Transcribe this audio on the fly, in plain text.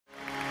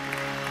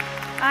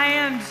I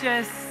am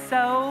just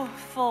so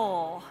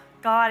full.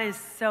 God is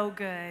so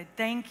good.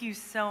 Thank you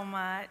so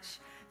much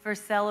for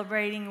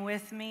celebrating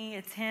with me.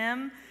 It's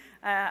Him.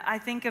 I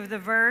think of the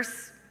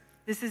verse,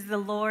 this is the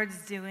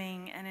Lord's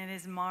doing, and it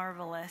is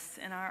marvelous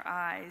in our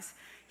eyes.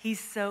 He's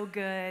so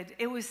good.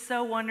 It was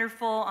so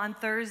wonderful on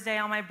Thursday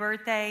on my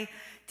birthday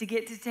to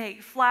get to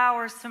take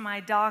flowers to my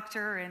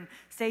doctor, and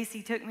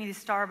Stacy took me to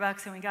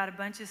Starbucks, and we got a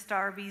bunch of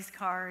Starbucks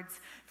cards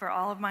for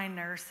all of my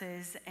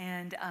nurses,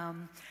 and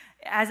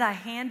as I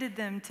handed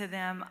them to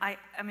them, I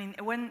mean,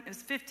 it was a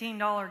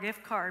 $15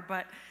 gift card,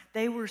 but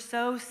they were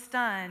so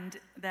stunned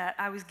that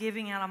I was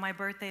giving out on my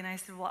birthday, and I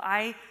said, well,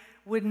 I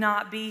would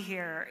not be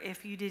here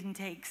if you didn't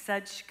take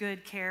such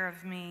good care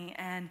of me,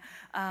 and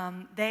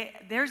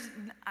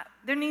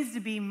there needs to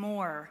be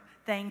more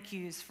thank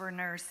yous for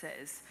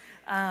nurses.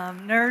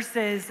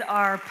 Nurses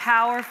are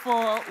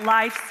powerful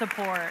life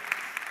support,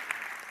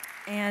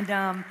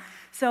 and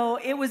so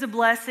it was a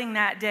blessing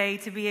that day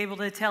to be able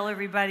to tell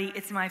everybody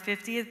it's my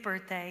 50th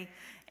birthday,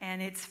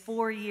 and it's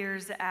 4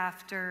 years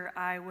after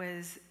I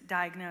was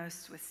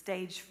diagnosed with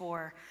stage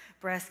 4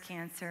 breast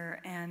cancer,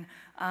 and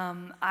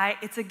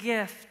it's a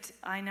gift.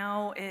 I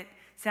know it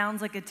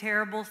sounds like a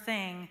terrible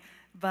thing,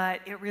 but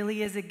it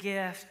really is a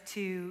gift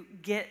to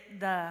get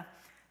the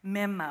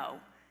memo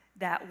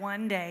that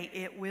one day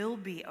it will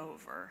be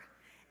over,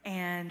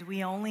 and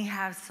we only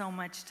have so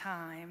much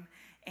time.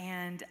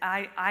 And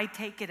I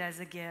take it as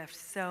a gift.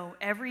 So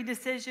every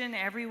decision,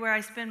 everywhere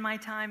I spend my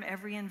time,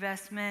 every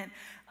investment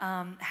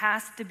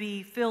has to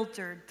be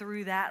filtered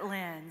through that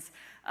lens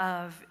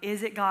of,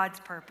 is it God's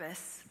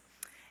purpose?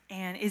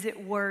 And is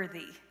it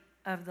worthy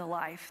of the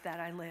life that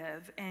I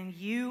live? And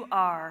you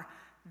are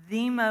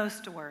the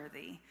most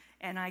worthy.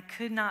 And I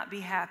could not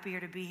be happier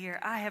to be here.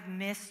 I have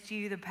missed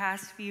you the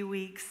past few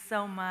weeks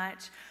so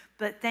much.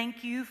 But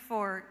thank you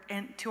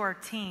to our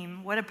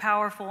team. What a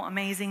powerful,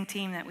 amazing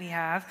team that we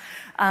have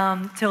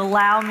to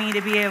allow me to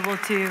be able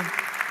to,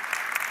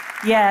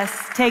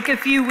 yes, take a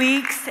few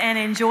weeks and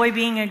enjoy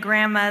being a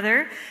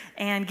grandmother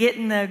and get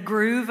in the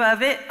groove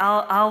of it.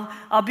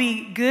 I'll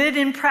be good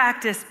in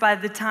practice by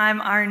the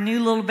time our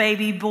new little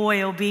baby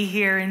boy will be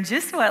here in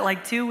just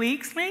like 2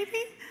 weeks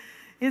maybe?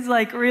 It's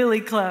like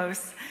really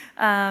close,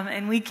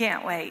 and we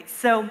can't wait.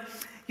 So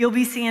you'll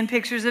be seeing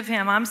pictures of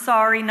him. I'm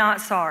sorry, not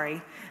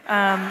sorry.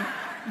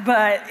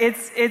 But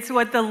it's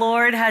what the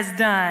Lord has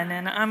done,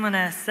 and I'm going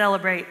to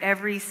celebrate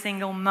every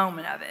single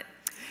moment of it.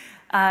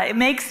 It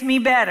makes me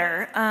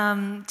better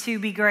to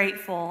be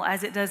grateful,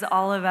 as it does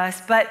all of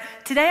us. But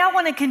today I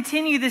want to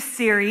continue this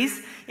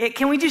series.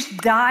 Can we just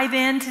dive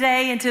in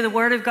today into the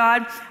Word of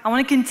God? I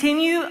want to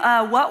continue.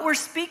 What we're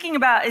speaking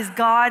about is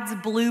God's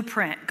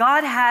blueprint.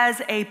 God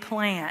has a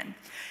plan.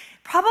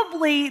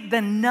 Probably the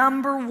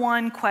number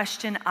one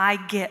question I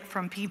get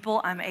from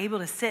people I'm able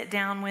to sit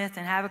down with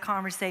and have a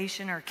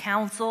conversation or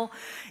counsel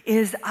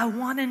is, I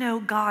want to know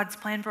God's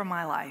plan for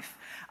my life.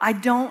 I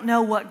don't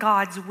know what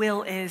God's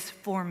will is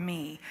for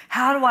me.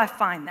 How do I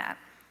find that?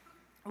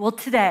 Well,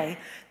 today,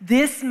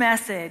 this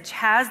message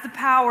has the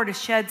power to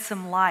shed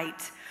some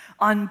light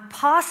on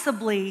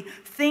possibly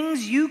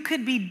things you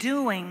could be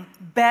doing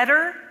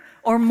better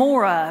or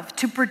more of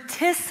to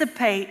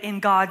participate in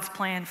God's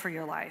plan for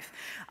your life.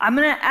 I'm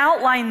going to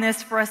outline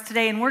this for us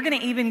today, and we're going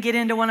to even get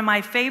into one of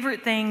my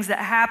favorite things that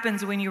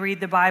happens when you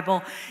read the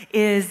Bible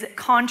is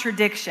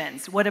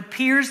contradictions, what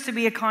appears to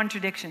be a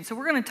contradiction. So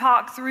we're going to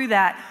talk through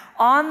that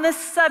on the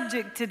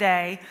subject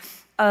today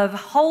of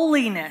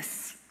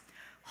holiness.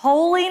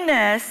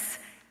 Holiness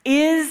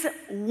is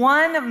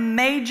one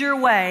major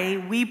way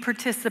we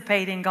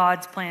participate in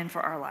God's plan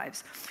for our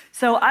lives.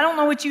 So I don't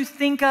know what you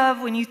think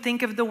of when you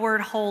think of the word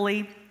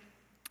holy.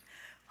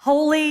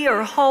 Holy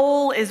or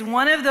whole is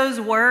one of those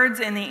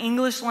words in the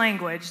English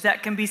language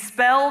that can be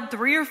spelled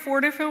 3 or 4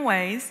 different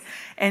ways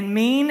and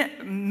mean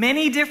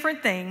many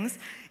different things.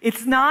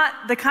 It's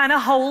not the kind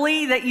of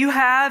holy that you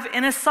have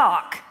in a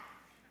sock.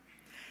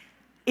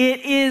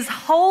 It is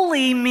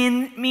holy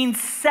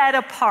means set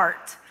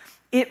apart.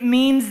 It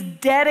means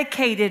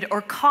dedicated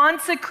or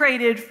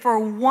consecrated for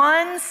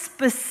one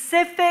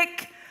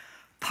specific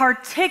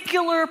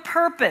particular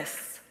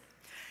purpose.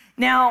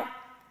 Now,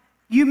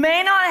 you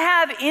may not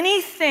have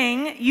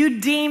anything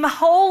you deem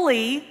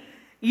holy,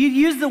 you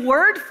use the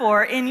word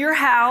for in your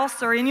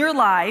house or in your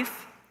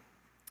life,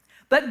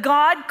 but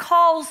God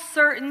calls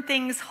certain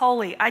things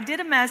holy. I did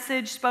a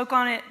message, spoke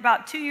on it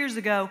about 2 years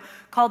ago,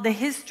 called The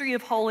History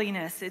of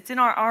Holiness. It's in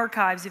our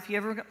archives if you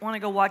ever want to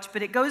go watch,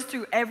 but it goes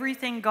through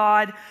everything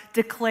God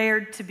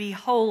declared to be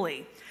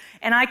holy.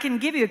 And I can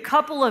give you a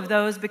couple of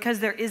those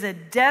because there is a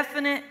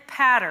definite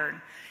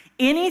pattern.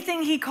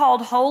 Anything he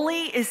called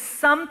holy is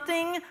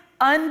something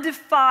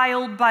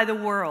undefiled by the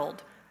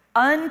world,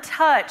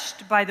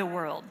 untouched by the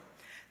world.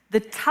 The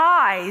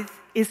tithe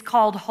is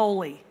called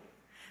holy.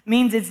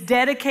 Means it's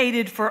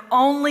dedicated for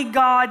only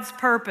God's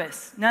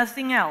purpose,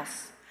 nothing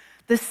else.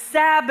 The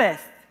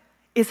Sabbath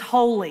is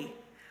holy.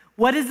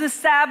 What does the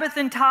Sabbath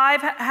and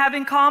tithe have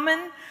in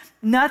common?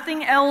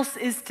 Nothing else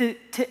is to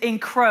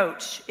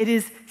encroach. It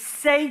is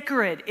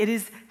sacred.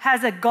 It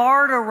has a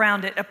guard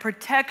around it, a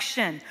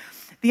protection.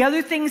 The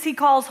other things he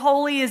calls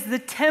holy is the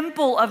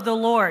temple of the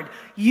Lord.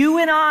 You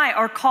and I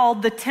are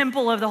called the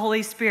temple of the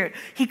Holy Spirit.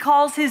 He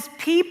calls his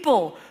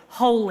people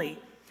holy.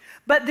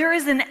 But there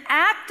is an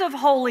act of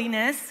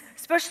holiness,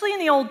 especially in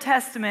the Old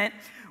Testament,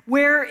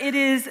 where it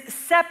is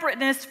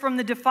separateness from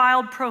the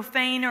defiled,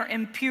 profane, or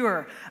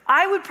impure.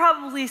 I would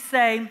probably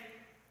say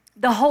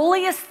the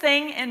holiest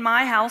thing in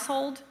my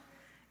household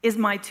is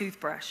my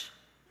toothbrush.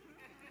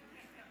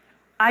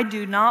 I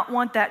do not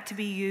want that to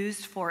be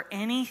used for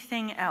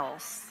anything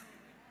else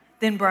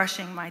than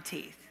brushing my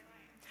teeth.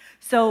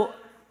 So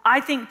I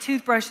think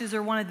toothbrushes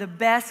are one of the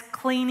best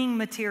cleaning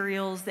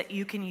materials that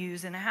you can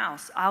use in a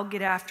house. I'll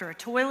get after a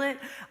toilet.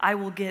 I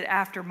will get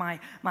after my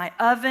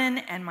oven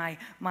and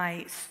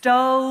my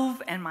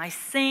stove and my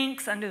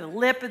sinks under the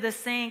lip of the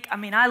sink. I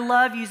mean, I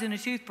love using a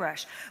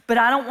toothbrush, but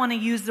I don't want to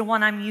use the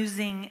one I'm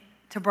using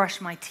to brush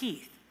my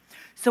teeth.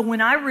 So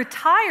when I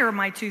retire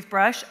my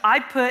toothbrush, I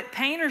put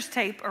painter's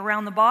tape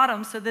around the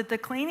bottom so that the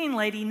cleaning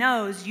lady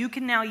knows you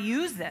can now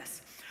use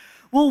this.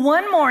 Well,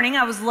 one morning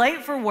I was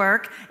late for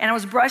work and I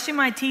was brushing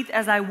my teeth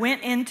as I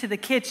went into the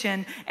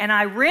kitchen, and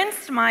I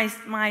rinsed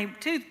my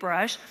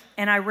toothbrush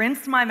and I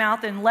rinsed my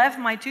mouth and left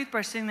my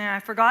toothbrush sitting there. I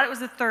forgot it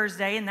was a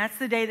Thursday, and that's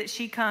the day that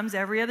she comes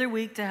every other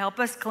week to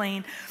help us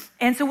clean.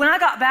 And so when I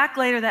got back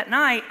later that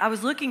night, I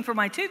was looking for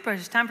my toothbrush.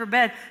 It's time for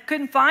bed.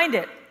 Couldn't find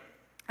it.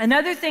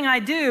 Another thing I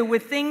do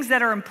with things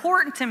that are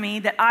important to me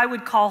that I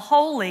would call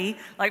holy,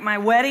 like my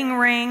wedding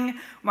ring,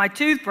 my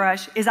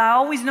toothbrush, is I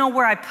always know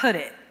where I put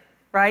it,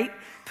 right?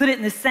 Put it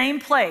in the same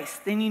place.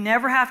 Then you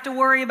never have to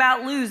worry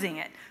about losing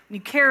it when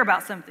you care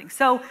about something.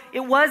 So it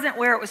wasn't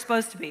where it was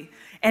supposed to be.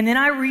 And then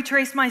I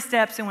retraced my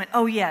steps and went,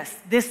 oh yes,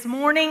 this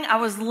morning I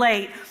was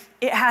late.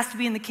 It has to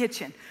be in the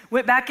kitchen.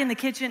 Went back in the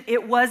kitchen.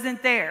 It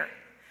wasn't there.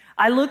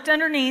 I looked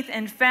underneath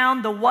and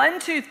found the one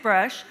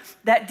toothbrush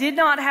that did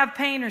not have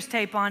painter's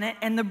tape on it,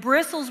 and the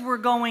bristles were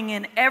going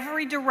in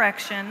every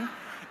direction.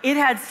 It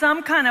had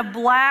some kind of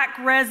black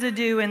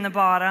residue in the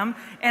bottom,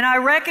 and I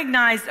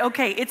recognized,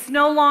 okay, it's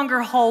no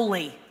longer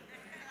holy.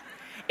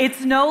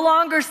 It's no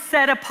longer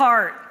set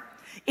apart.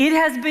 It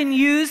has been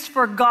used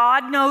for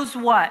God knows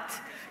what.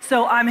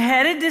 So I'm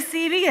headed to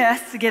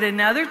CVS to get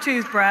another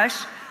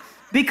toothbrush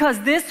because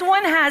this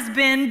one has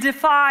been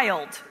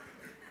defiled.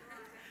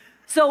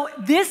 So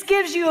this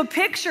gives you a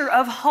picture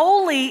of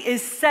holy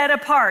is set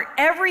apart.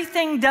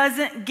 Everything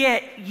doesn't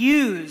get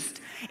used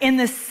in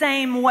the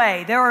same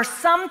way. There are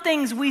some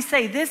things we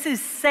say, this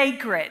is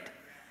sacred.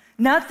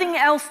 Nothing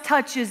else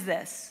touches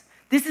this.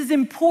 This is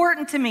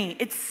important to me.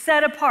 It's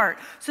set apart.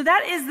 So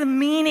that is the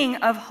meaning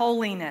of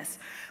holiness.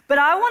 But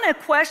I want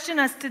to question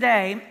us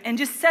today and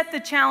just set the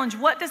challenge.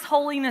 What does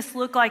holiness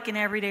look like in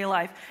everyday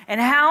life?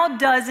 And how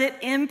does it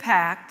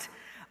impact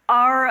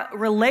our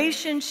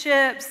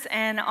relationships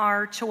and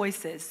our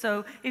choices?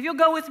 So if you'll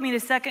go with me to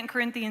 2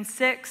 Corinthians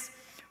 6,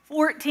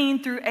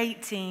 14 through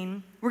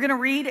 18, we're going to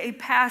read a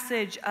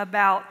passage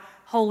about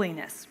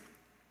holiness.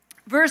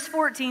 Verse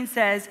 14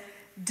 says,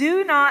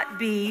 do not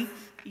be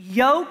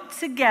yoked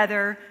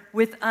together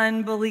with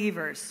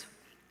unbelievers.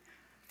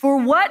 For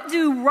what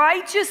do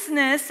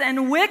righteousness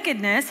and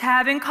wickedness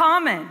have in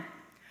common?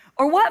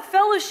 Or what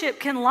fellowship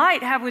can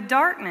light have with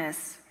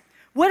darkness?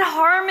 What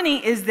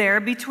harmony is there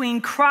between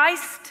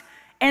Christ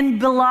and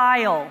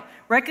Belial?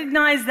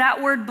 Recognize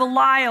that word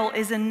Belial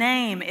is a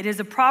name. It is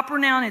a proper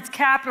noun. It's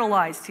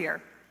capitalized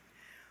here.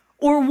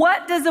 Or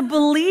what does a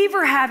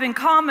believer have in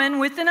common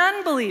with an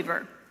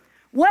unbeliever?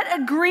 What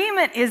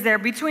agreement is there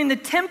between the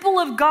temple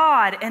of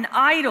God and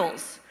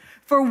idols?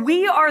 For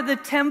we are the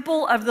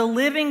temple of the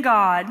living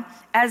God,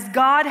 as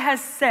God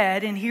has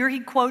said, and here he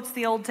quotes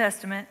the Old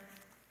Testament,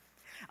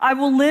 I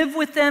will live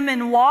with them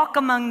and walk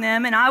among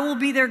them, and I will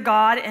be their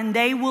God, and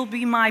they will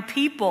be my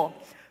people.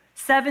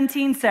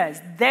 17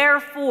 says,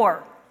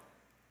 therefore,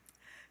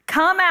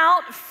 come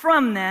out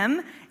from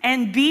them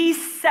and be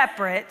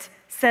separate,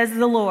 says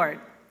the Lord.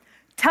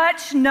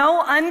 Touch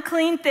no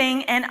unclean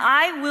thing, and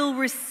I will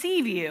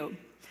receive you.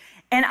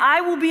 And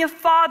I will be a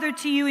father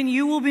to you, and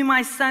you will be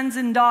my sons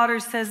and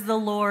daughters, says the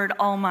Lord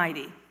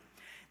Almighty.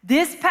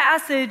 This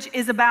passage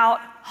is about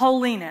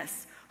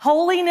holiness.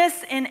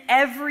 Holiness in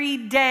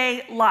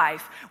everyday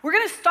life. We're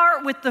going to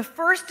start with the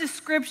first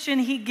description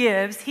he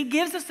gives. He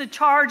gives us a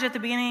charge at the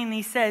beginning, and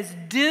he says,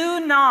 do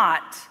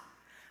not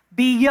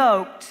be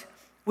yoked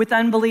with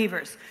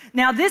unbelievers.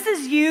 Now, this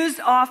is used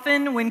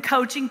often when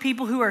coaching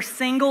people who are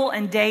single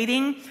and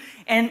dating,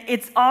 and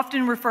it's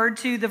often referred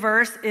to, the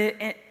verse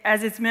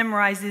as it's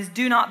memorized, is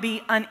do not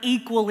be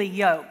unequally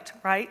yoked,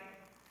 right?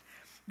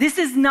 This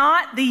is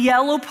not the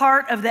yellow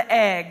part of the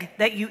egg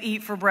that you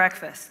eat for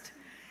breakfast.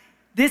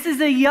 This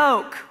is a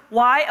yoke,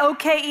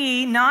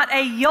 Y-O-K-E, not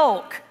a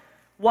yolk,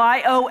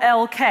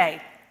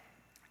 Y-O-L-K.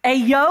 A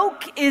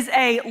yoke is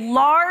a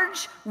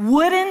large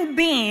wooden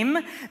beam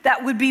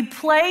that would be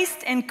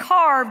placed and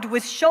carved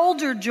with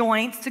shoulder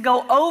joints to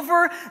go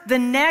over the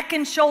neck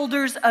and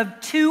shoulders of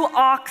two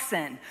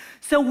oxen.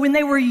 So when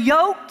they were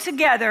yoked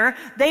together,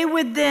 they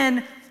would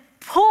then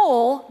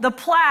pull the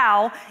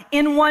plow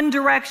in one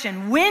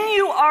direction. When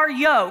you are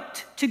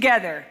yoked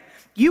together,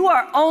 You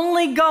are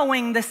only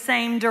going the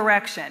same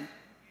direction.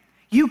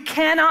 You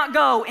cannot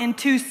go in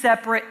two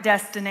separate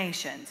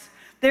destinations.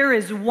 There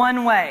is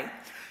one way.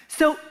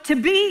 So to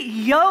be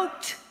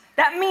yoked,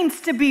 that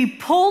means to be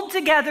pulled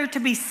together, to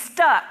be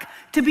stuck,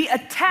 to be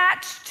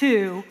attached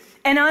to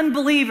an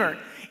unbeliever.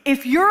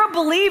 If you're a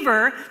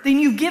believer, then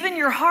you've given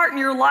your heart and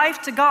your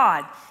life to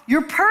God.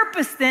 Your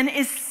purpose then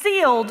is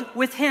sealed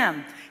with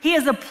Him. He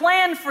has a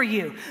plan for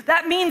you.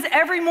 That means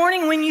every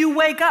morning when you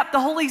wake up, the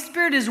Holy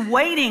Spirit is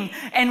waiting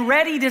and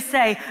ready to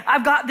say,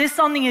 I've got this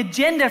on the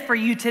agenda for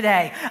you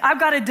today. I've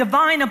got a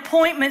divine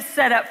appointment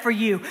set up for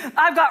you.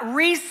 I've got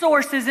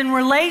resources and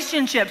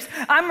relationships.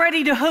 I'm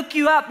ready to hook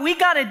you up. We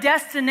got a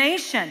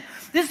destination.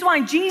 This is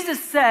why Jesus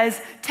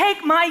says,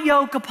 take my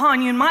yoke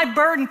upon you and my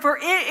burden, for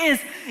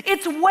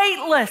it's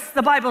weightless,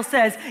 the Bible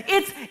says.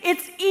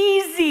 It's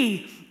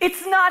easy.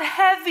 It's not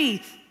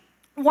heavy.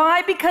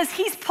 Why? Because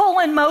He's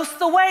pulling most of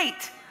the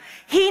weight.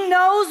 He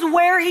knows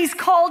where He's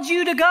called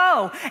you to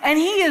go, and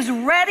He is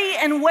ready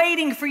and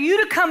waiting for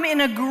you to come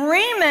in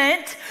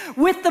agreement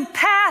with the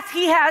path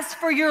He has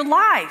for your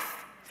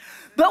life.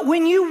 But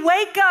when you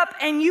wake up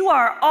and you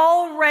are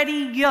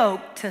already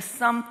yoked to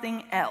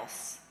something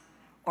else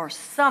or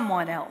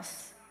someone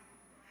else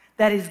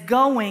that is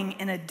going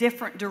in a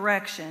different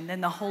direction than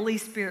the Holy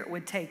Spirit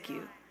would take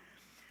you,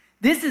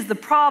 this is the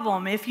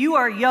problem. If you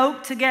are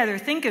yoked together,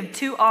 think of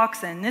two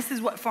oxen. This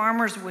is what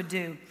farmers would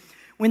do.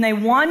 When they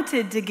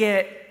wanted to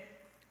get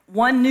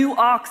one new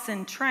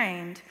oxen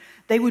trained,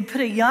 they would put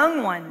a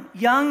young one,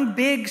 young,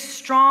 big,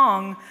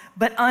 strong,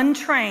 but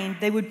untrained,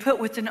 they would put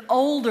with an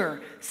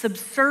older,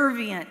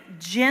 subservient,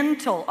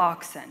 gentle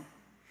oxen.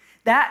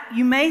 That,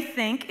 you may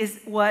think, is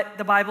what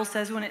the Bible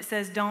says when it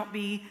says don't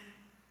be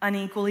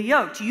unequally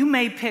yoked. You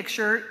may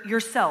picture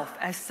yourself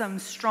as some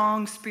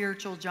strong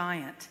spiritual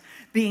giant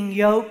being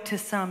yoked to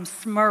some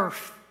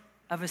smurf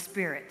of a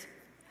spirit.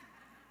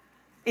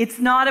 It's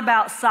not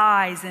about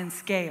size and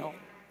scale.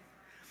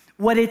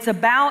 What it's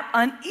about,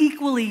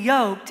 unequally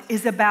yoked,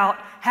 is about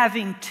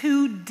having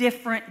two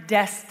different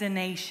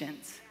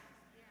destinations.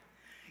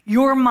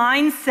 Your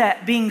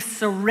mindset being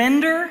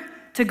surrender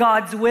to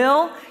God's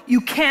will.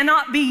 You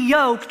cannot be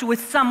yoked with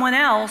someone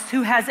else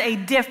who has a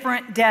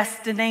different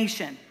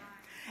destination.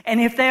 And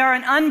if they are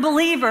an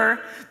unbeliever,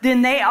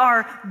 then they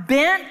are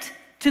bent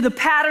to the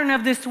pattern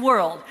of this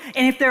world.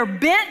 And if they're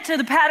bent to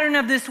the pattern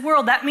of this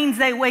world, that means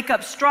they wake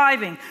up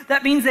striving.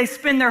 That means they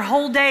spend their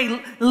whole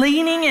day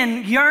leaning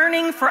and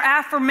yearning for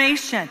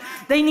affirmation.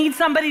 They need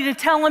somebody to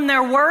tell them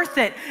they're worth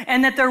it,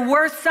 and that they're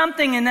worth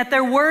something, and that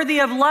they're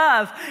worthy of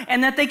love,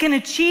 and that they can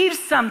achieve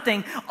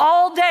something.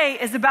 All day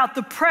is about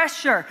the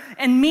pressure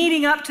and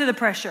meeting up to the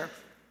pressure.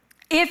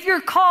 If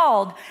you're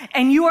called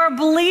and you are a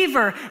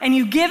believer and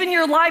you've given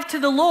your life to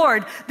the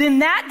Lord, then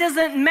that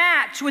doesn't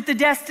match with the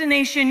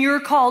destination you're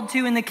called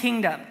to in the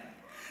kingdom.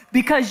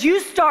 Because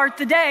you start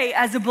the day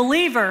as a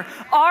believer,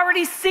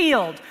 already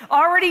sealed,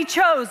 already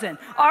chosen,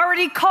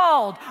 already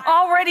called,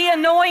 already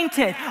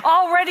anointed,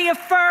 already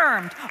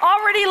affirmed,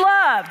 already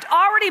loved,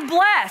 already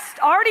blessed,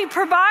 already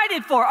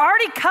provided for,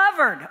 already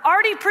covered,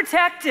 already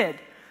protected.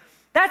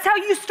 That's how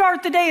you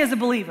start the day as a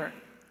believer.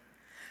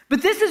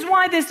 But this is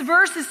why this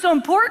verse is so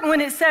important when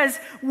it says,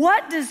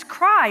 what does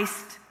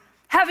Christ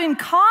have in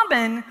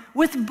common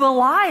with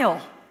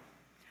Belial?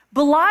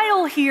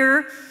 Belial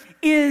here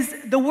is,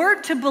 the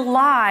word to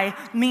belie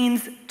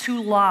means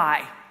to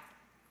lie,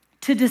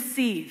 to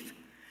deceive.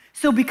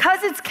 So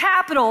because it's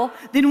capital,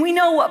 then we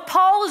know what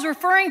Paul is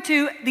referring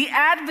to, the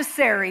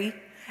adversary,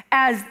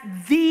 as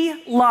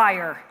the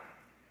liar,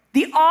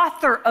 the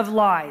author of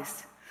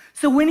lies.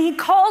 So when he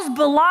calls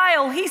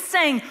Belial, he's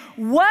saying,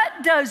 what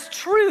does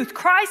truth,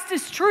 Christ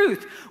is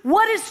truth,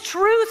 what does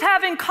truth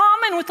have in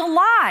common with a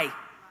lie?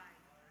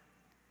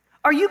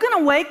 Are you going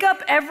to wake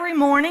up every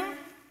morning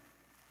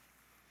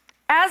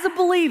as a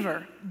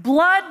believer,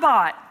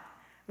 blood-bought,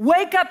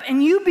 wake up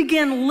and you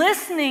begin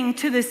listening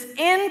to this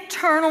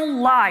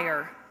internal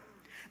liar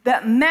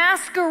that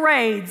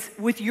masquerades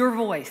with your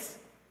voice?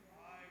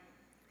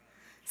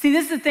 See,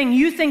 this is the thing.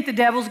 You think the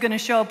devil's going to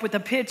show up with a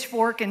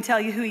pitchfork and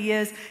tell you who he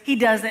is. He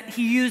doesn't.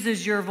 He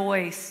uses your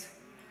voice,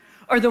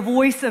 or the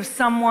voice of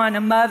someone,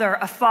 a mother,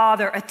 a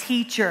father, a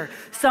teacher,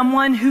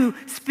 someone who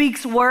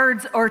speaks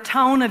words or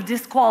tone of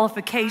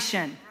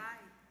disqualification.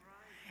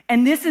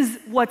 And this is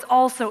what's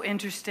also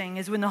interesting,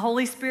 is when the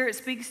Holy Spirit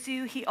speaks to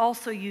you, He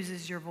also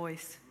uses your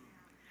voice.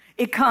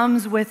 It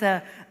comes with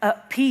a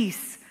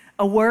peace.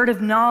 A word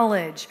of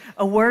knowledge,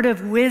 a word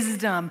of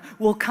wisdom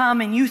will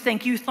come and you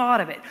think you thought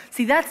of it.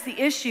 See, that's the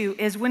issue,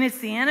 is when it's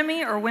the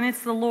enemy or when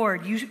it's the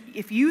Lord.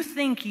 If you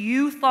think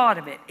you thought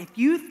of it, if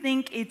you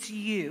think it's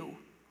you,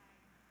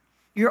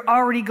 you're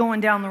already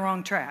going down the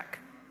wrong track.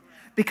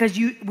 Because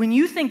when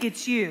you think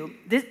it's you,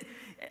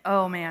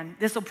 oh man,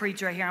 this will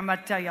preach right here. I'm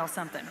about to tell y'all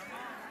something.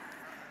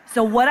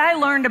 So what I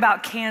learned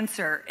about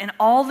cancer, and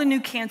all the new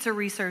cancer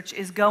research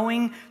is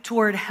going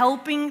toward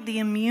helping the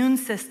immune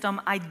system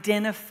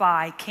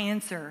identify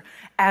cancer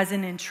as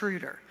an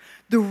intruder.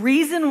 The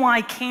reason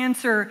why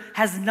cancer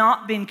has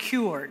not been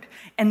cured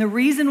and the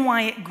reason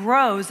why it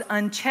grows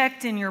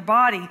unchecked in your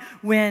body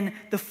when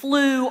the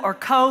flu or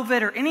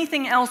COVID or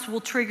anything else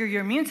will trigger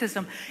your immune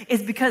system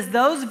is because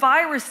those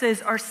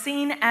viruses are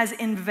seen as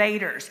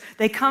invaders.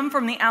 They come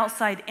from the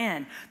outside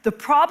in. The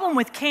problem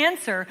with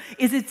cancer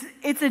is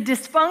it's a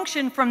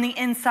dysfunction from the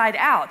inside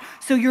out.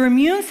 So your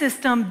immune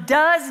system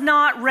does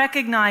not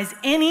recognize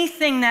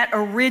anything that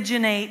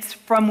originates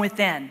from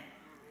within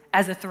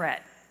as a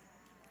threat.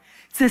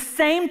 It's the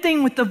same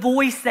thing with the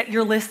voice that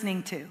you're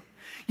listening to.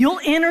 You'll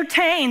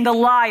entertain the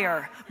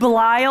liar,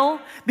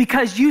 Belial,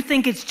 because you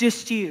think it's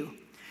just you.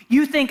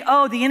 You think,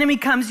 oh, the enemy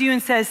comes to you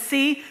and says,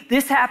 see,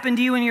 this happened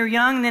to you when you're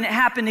young, and then it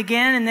happened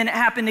again, and then it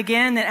happened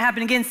again, and then it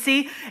happened again.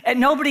 See, and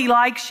nobody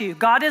likes you.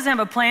 God doesn't have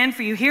a plan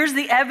for you. Here's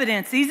the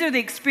evidence. These are the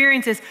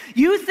experiences.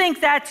 You think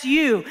that's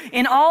you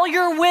in all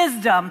your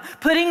wisdom,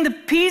 putting the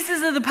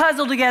pieces of the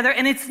puzzle together,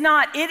 and it's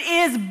not. It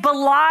is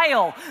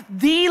Belial,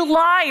 the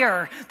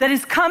liar, that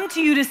has come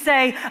to you to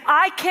say,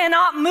 I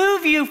cannot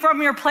move you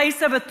from your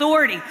place of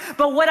authority.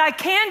 But what I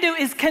can do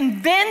is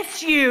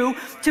convince you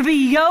to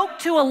be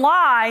yoked to a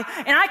lie,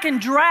 and I can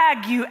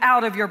drag you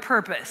out of your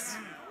purpose.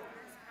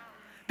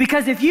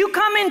 Because if you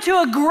come into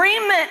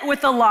agreement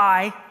with a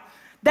lie,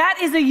 that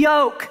is a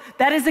yoke,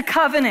 that is a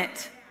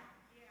covenant.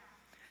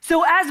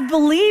 So as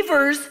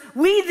believers,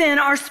 we then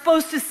are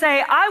supposed to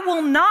say, I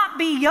will not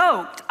be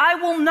yoked. I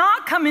will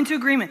not come into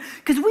agreement.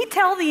 Because we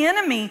tell the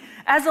enemy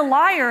as a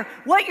liar,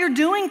 what you're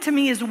doing to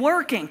me is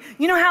working.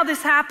 You know how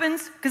this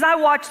happens? Because I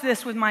watch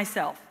this with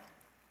myself.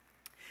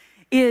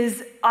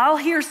 Is I'll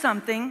hear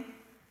something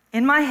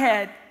in my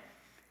head,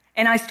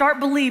 and I start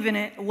believing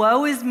it,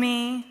 woe is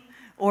me,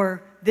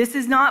 or this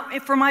is not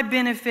for my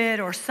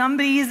benefit, or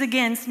somebody is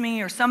against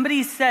me, or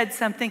somebody said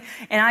something,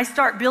 and I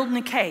start building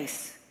a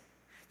case.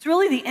 It's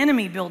really the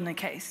enemy building a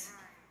case.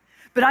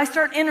 But I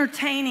start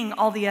entertaining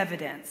all the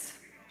evidence.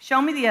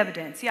 Show me the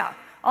evidence. Yeah,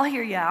 I'll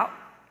hear you out.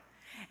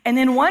 And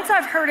then once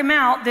I've heard him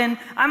out, then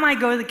I might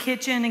go to the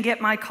kitchen and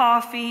get my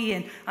coffee,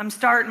 and I'm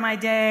starting my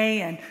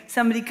day, and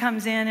somebody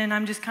comes in, and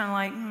I'm just kind of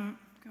like,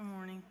 good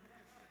morning.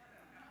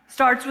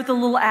 Starts with a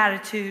little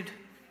attitude.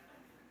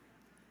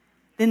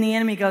 Then the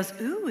enemy goes,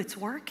 ooh, it's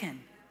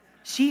working.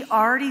 She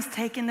already's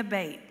taken the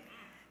bait.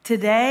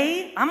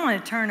 Today, I'm going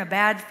to turn a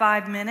bad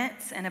 5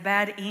 minutes and a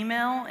bad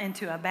email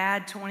into a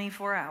bad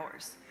 24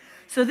 hours.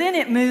 So then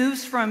it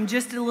moves from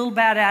just a little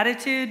bad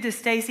attitude to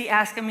Stacy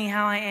asking me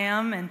how I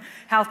am and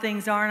how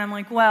things are. And I'm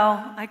like,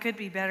 well, I could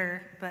be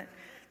better, but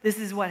this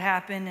is what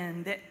happened,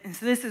 and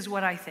so this is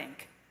what I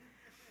think.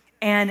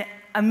 And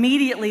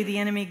immediately the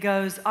enemy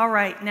goes, all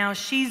right, now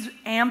she's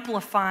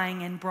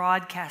amplifying and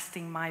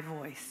broadcasting my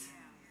voice.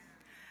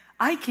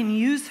 I can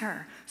use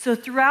her. So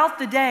throughout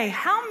the day,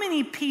 how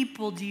many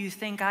people do you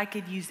think I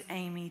could use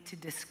Amie to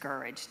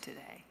discourage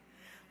today?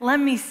 Let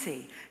me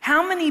see.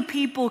 How many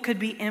people could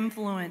be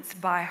influenced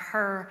by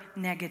her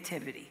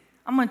negativity?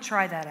 I'm going to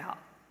try that out.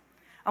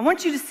 I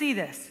want you to see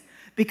this,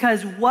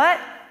 because what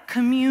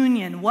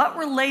communion, what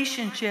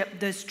relationship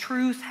does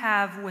truth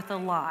have with a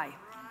lie?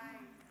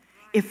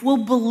 If we'll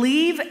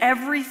believe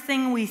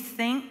everything we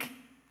think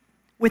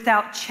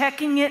without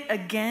checking it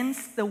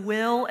against the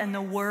will and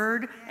the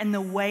word and the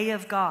way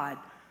of God,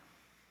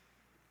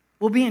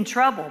 we'll be in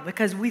trouble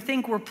because we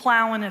think we're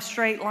plowing a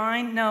straight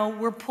line. No,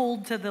 we're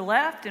pulled to the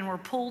left and we're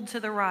pulled to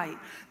the right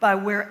by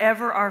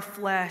wherever our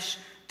flesh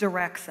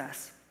directs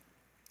us.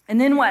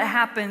 And then what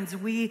happens?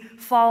 We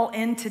fall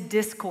into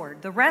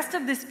discord. The rest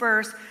of this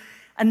verse,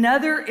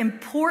 another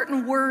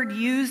important word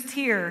used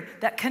here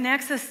that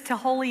connects us to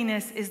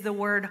holiness is the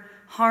word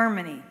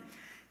harmony.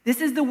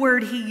 This is the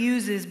word he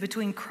uses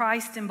between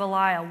Christ and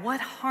Belial. What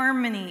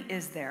harmony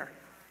is there?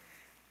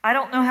 I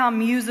don't know how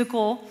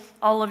musical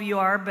all of you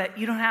are, but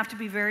you don't have to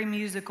be very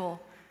musical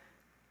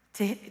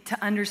to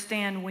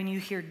understand when you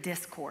hear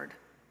discord.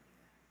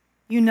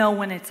 You know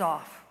when it's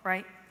off,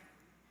 right?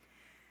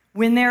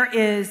 When there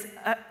is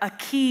a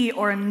key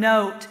or a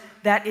note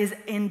that is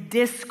in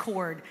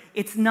discord,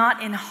 it's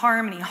not in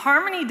harmony.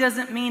 Harmony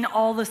doesn't mean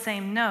all the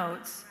same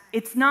notes.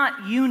 It's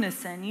not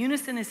unison.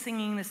 Unison is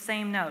singing the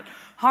same note.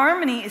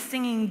 Harmony is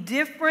singing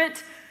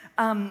different,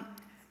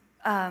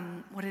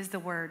 what is the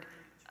word?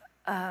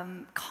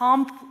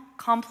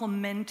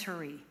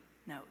 Complementary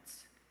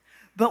notes.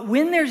 But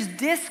when there's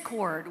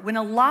discord, when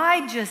a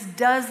lie just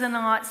does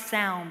not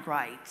sound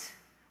right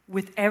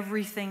with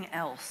everything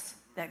else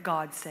that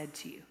God said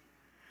to you,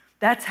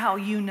 that's how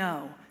you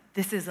know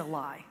this is a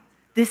lie.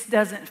 This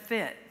doesn't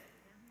fit.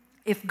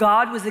 If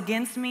God was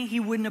against me,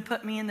 he wouldn't have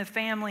put me in the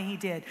family he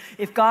did.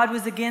 If God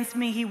was against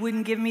me, he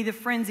wouldn't give me the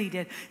friends he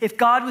did. If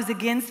God was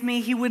against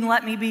me, he wouldn't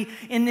let me be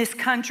in this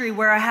country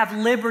where I have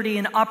liberty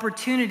and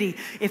opportunity.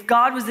 If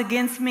God was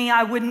against me,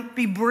 I wouldn't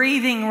be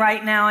breathing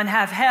right now and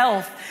have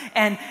health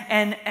and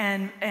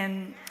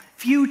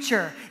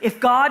future. If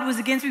God was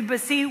against me, but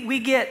see, we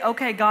get,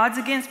 okay, God's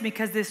against me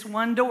because this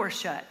one door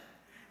shut.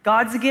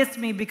 God's against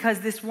me because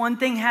this one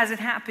thing hasn't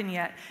happened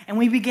yet. And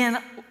we begin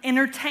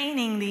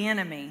entertaining the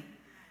enemy.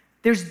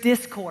 There's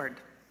discord.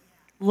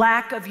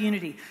 lack of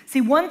unity.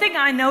 See, one thing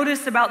I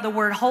notice about the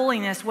word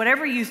holiness,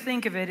 whatever you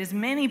think of it, is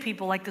many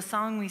people, like the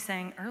song we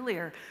sang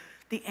earlier,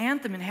 the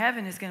anthem in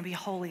heaven is going to be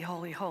holy,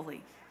 holy,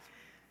 holy.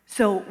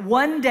 So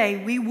one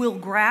day we will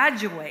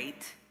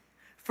graduate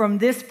from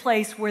this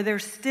place where there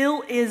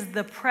still is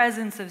the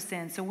presence of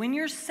sin. So when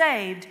you're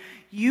saved,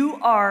 you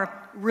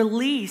are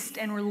released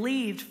and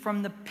relieved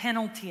from the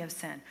penalty of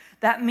sin.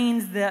 That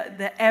means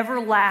the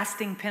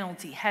everlasting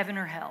penalty, heaven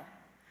or hell.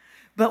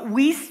 But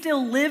we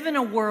still live in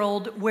a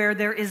world where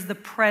there is the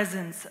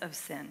presence of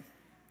sin.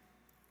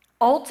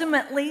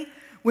 Ultimately,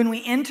 when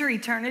we enter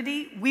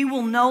eternity, we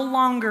will no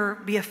longer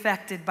be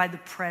affected by the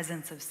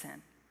presence of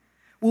sin.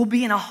 We'll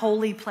be in a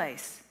holy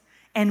place,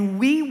 and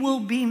we will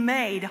be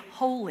made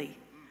holy.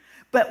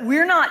 But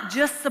we're not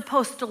just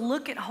supposed to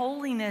look at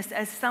holiness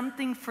as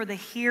something for the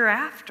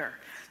hereafter.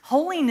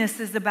 Holiness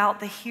is about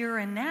the here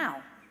and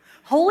now.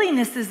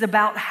 Holiness is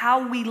about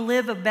how we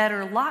live a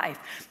better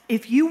life.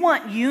 If you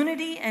want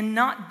unity and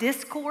not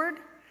discord,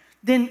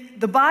 then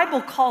the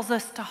Bible calls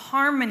us to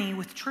harmony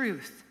with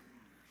truth,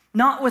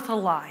 not with a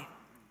lie.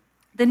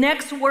 The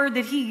next word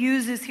that he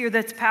uses here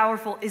that's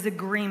powerful is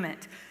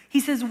agreement. He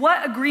says,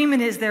 what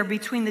agreement is there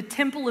between the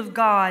temple of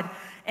God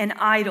and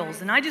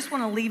idols? And I just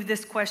want to leave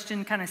this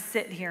question kind of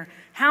sit here.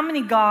 How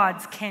many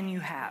gods can you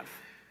have?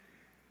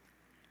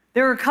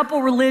 There are a couple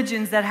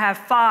religions that have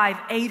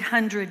 500,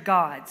 800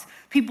 gods.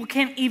 People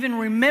can't even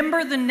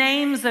remember the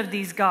names of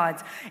these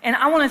gods. And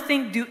I want to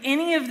think, do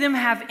any of them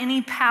have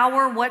any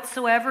power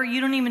whatsoever? You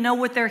don't even know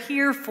what they're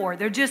here for.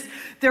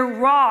 They're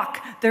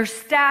rock, they're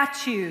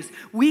statues.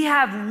 We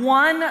have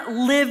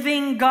one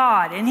living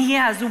God, and he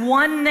has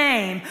one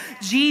name,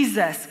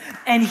 Jesus.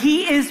 And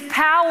he is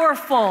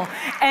powerful,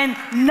 and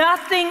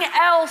nothing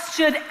else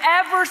should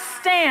ever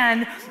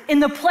stand in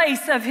the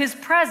place of his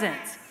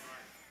presence.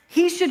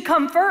 He should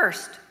come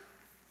first.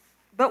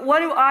 But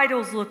what do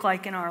idols look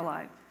like in our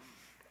life?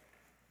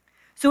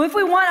 So if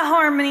we want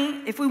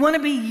harmony, if we want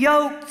to be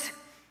yoked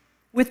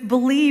with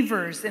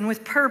believers and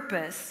with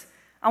purpose,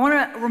 I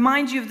want to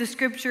remind you of the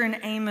scripture in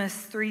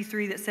Amos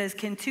 3:3 that says,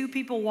 can two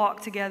people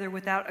walk together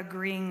without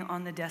agreeing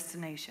on the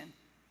destination?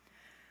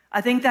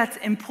 I think that's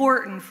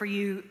important for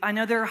you. I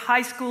know there are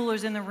high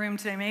schoolers in the room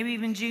today, maybe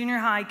even junior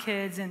high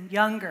kids and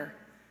younger.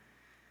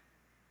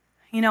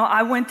 You know,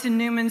 I went to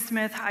Newman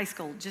Smith High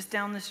School just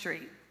down the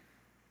street.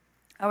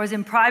 I was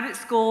in private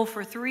school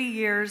for 3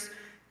 years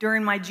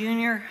during my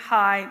junior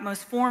high,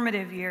 most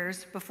formative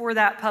years, before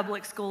that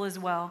public school as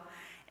well.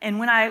 And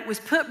when I was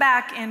put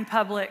back in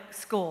public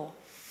school,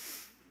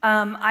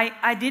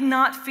 I did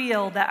not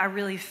feel that I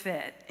really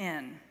fit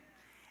in.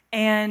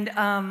 And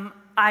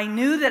I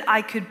knew that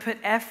I could put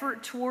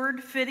effort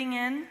toward fitting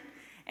in.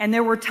 And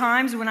there were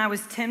times when I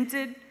was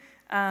tempted.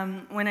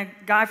 When a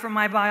guy from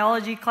my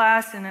biology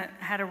class and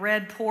had a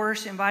red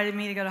Porsche invited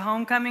me to go to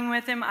homecoming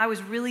with him, I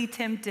was really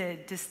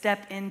tempted to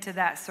step into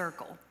that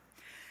circle.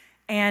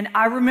 And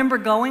I remember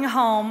going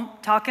home,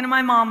 talking to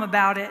my mom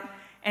about it,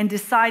 and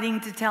deciding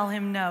to tell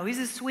him no. He's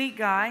a sweet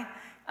guy.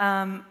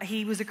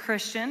 He was a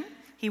Christian.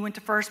 He went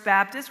to First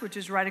Baptist, which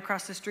is right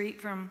across the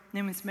street from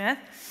Newman Smith.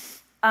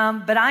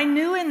 But I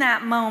knew in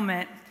that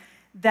moment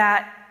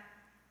that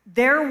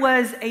there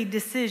was a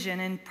decision,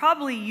 and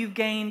probably you've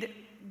gained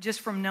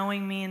just from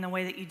knowing me and the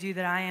way that you do,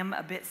 that I am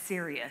a bit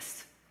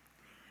serious.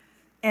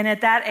 And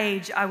at that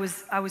age, I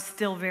was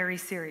still very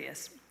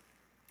serious.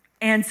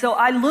 And so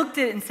I looked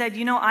at it and said,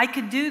 you know, I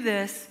could do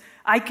this,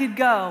 I could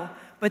go,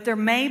 but there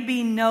may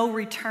be no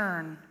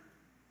return.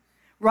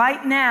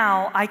 Right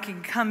now, I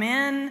can come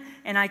in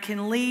and I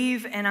can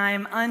leave and I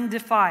am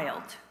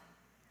undefiled.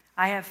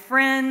 I have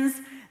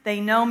friends, they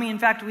know me. In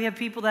fact, we have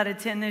people that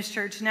attend this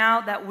church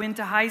now that went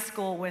to high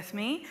school with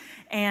me,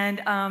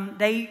 and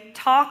they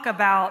talk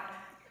about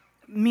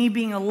me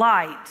being a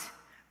light,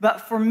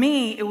 but for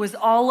me, it was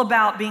all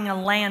about being a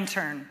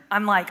lantern.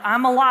 I'm like,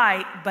 I'm a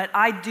light, but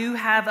I do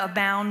have a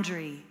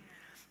boundary.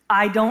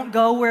 I don't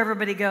go where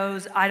everybody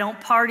goes. I don't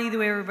party the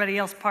way everybody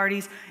else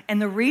parties.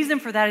 And the reason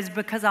for that is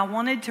because I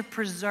wanted to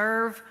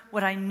preserve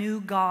what I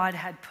knew God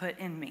had put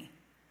in me.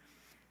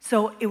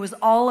 So it was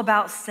all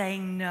about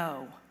saying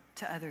no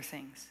to other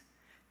things,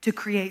 to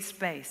create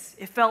space.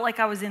 It felt like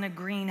I was in a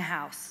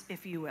greenhouse,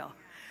 if you will.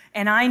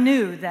 And I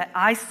knew that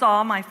I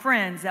saw my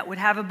friends that would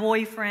have a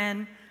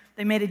boyfriend.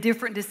 They made a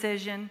different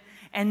decision.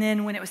 And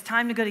then when it was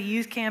time to go to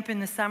youth camp in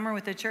the summer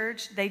with the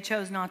church, they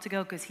chose not to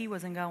go because he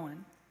wasn't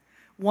going.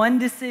 One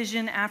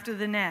decision after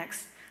the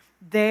next,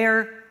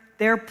 their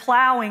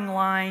plowing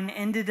line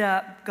ended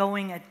up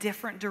going a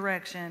different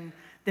direction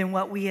than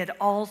what we had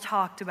all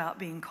talked about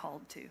being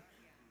called to.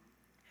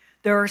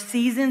 There are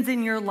seasons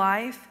in your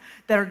life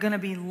that are going to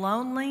be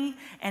lonely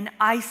and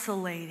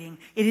isolating.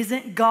 It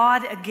isn't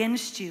God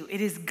against you.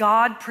 It is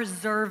God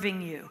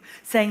preserving you,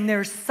 saying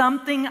there's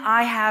something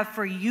I have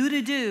for you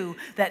to do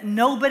that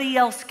nobody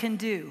else can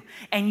do.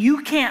 And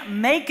you can't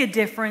make a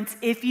difference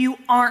if you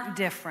aren't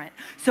different.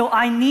 So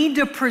I need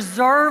to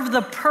preserve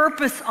the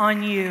purpose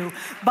on you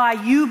by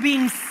you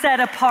being set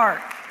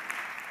apart.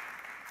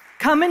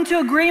 Come into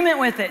agreement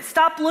with it.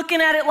 Stop looking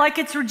at it like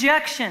it's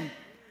rejection.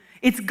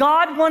 It's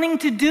God wanting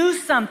to do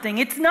something.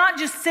 It's not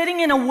just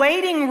sitting in a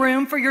waiting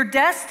room for your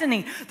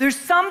destiny. There's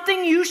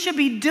something you should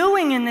be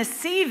doing in this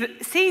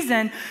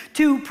season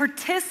to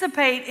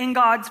participate in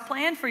God's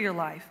plan for your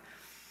life.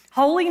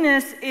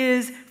 Holiness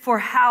is for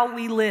how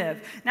we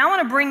live. Now I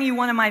want to bring you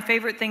one of my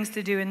favorite things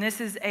to do, and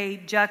this is a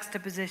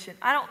juxtaposition.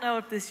 I don't know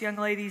if this young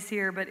lady's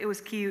here, but it was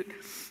cute.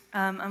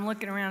 I'm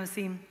looking around to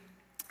see.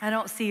 I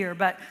don't see her,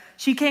 but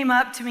she came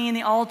up to me in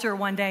the altar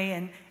one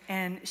day,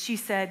 and she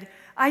said,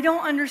 I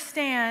don't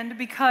understand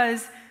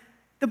because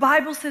the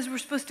Bible says we're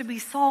supposed to be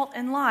salt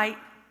and light,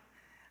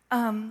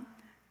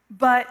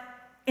 but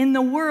in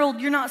the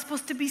world, you're not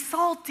supposed to be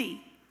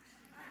salty.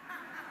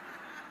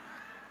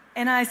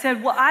 And I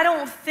said, well, I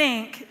don't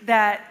think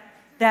that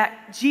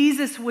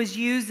Jesus was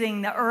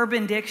using the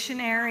Urban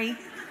Dictionary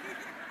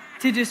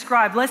to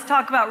describe. Let's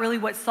talk about really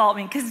what salt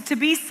means, because to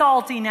be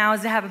salty now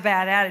is to have a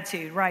bad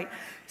attitude, right?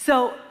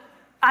 So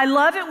I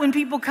love it when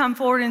people come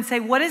forward and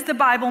say, what does the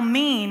Bible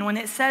mean when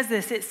it says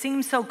this? It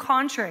seems so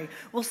contrary.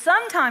 Well,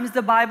 sometimes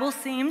the Bible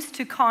seems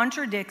to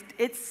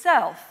contradict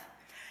itself.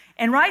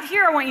 And right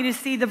here, I want you to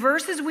see the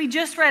verses we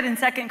just read in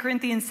 2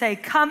 Corinthians say,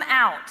 come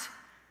out.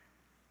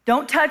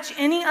 Don't touch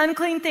any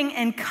unclean thing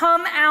and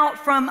come out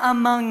from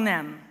among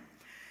them.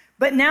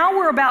 But now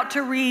we're about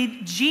to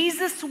read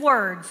Jesus'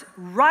 words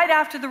right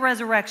after the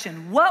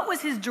resurrection. What was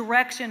his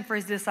direction for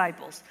his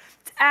disciples?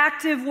 It's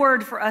active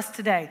word for us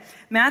today.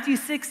 Matthew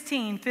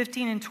 16,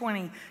 15, and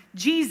 20.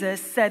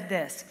 Jesus said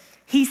this.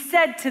 He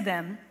said to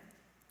them,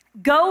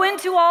 go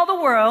into all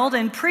the world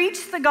and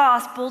preach the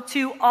gospel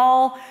to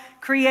all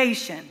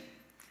creation.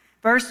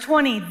 Verse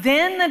 20,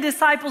 then the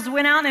disciples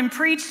went out and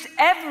preached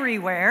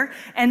everywhere,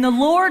 and the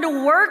Lord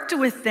worked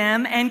with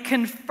them and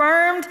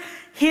confirmed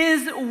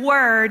his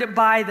word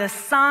by the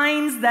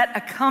signs that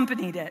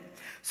accompanied it.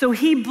 So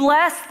he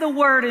blessed the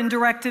word and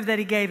directive that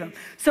he gave him.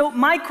 So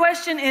my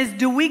question is,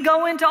 do we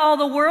go into all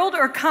the world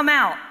or come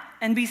out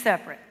and be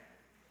separate?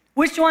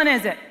 Which one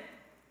is it?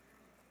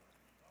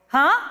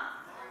 Huh?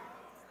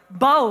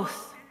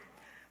 Both.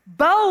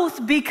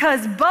 Both,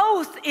 because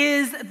both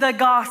is the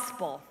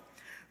gospel.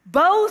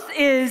 Both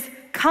is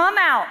come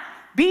out,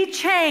 be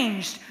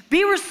changed,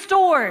 be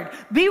restored,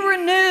 be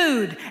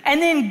renewed, and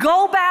then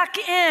go back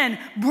in,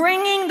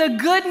 bringing the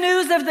good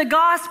news of the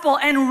gospel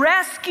and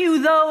rescue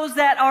those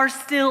that are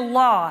still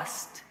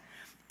lost.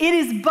 It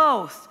is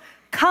both.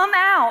 Come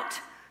out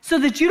so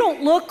that you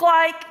don't look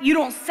like, you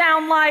don't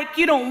sound like,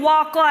 you don't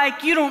walk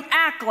like, you don't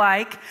act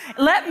like.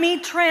 Let me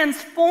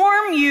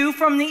transform you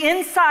from the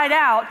inside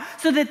out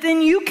so that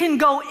then you can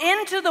go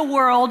into the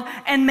world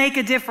and make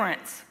a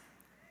difference.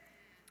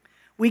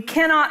 We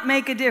cannot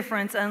make a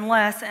difference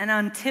unless and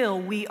until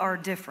we are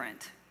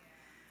different.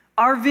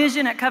 Our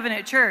vision at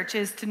Covenant Church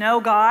is to know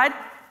God,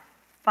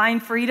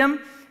 find freedom,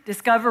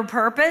 discover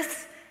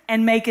purpose,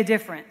 and make a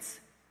difference.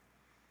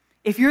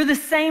 If you're the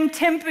same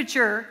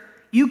temperature,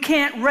 you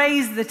can't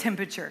raise the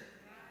temperature.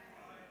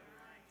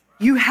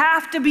 You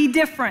have to be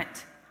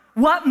different.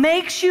 What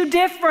makes you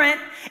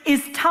different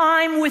is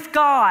time with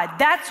God.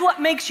 That's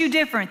what makes you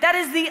different. That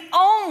is the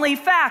only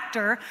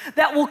factor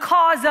that will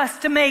cause us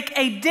to make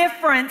a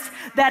difference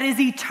that is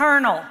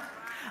eternal.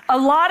 A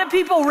lot of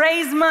people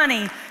raise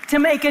money to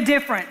make a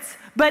difference,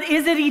 but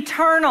is it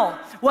eternal?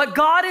 What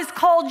God has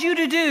called you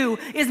to do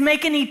is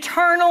make an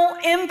eternal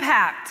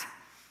impact.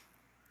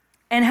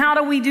 And how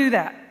do we do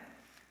that?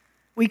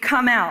 We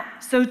come out.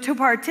 So to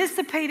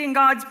participate in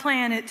God's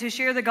plan to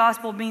share the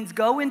gospel means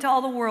go into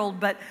all the world,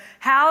 but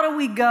how do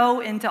we go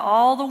into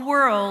all the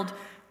world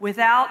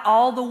without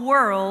all the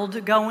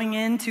world going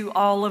into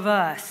all of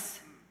us?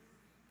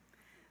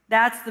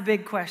 That's the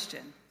big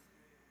question.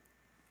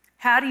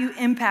 How do you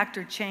impact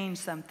or change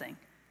something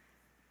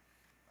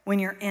when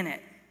you're in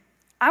it?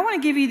 I want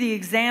to give you the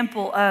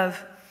example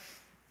of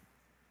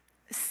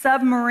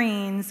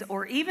submarines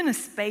or even a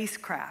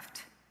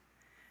spacecraft.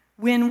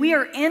 When we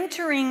are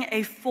entering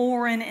a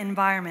foreign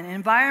environment, an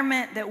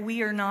environment that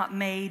we are not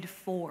made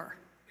for,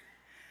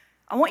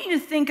 I want you to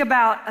think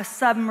about a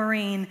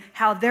submarine,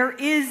 how there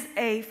is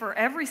for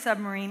every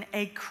submarine,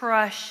 a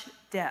crush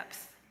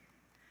depth.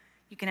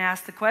 You can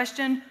ask the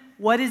question,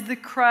 what is the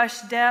crush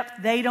depth?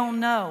 They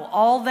don't know.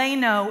 All they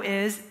know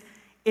is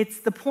it's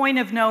the point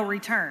of no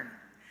return.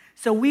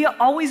 So we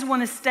always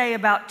want to stay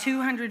about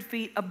 200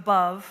 feet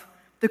above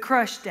the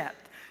crush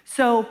depth.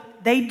 So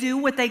they do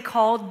what they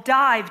call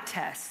dive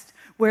tests,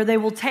 where they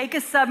will take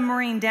a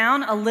submarine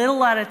down a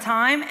little at a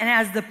time, and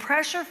as the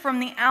pressure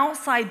from the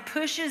outside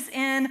pushes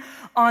in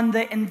on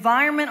the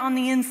environment on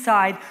the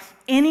inside,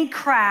 any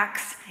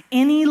cracks,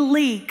 any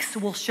leaks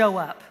will show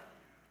up.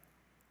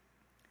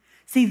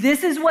 See,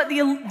 this is what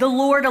the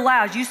Lord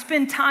allows. You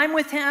spend time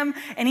with him,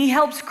 and he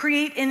helps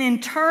create an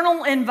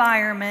internal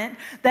environment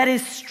that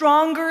is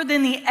stronger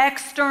than the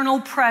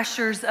external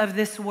pressures of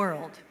this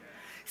world.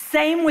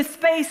 Same with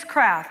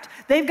spacecraft.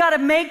 They've got to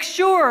make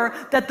sure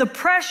that the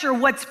pressure,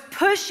 what's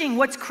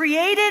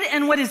created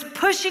and what is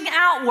pushing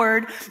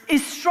outward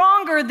is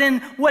stronger than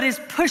what is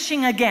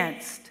pushing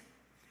against.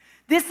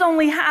 This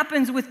only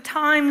happens with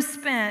time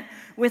spent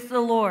with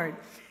the Lord.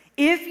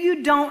 If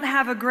you don't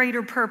have a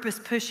greater purpose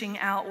pushing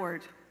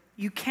outward,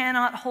 you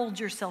cannot hold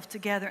yourself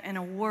together in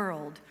a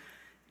world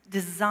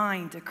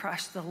designed to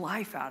crush the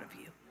life out of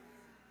you.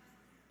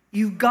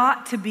 You've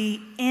got to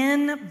be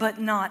in but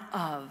not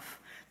of.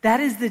 That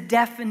is the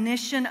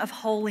definition of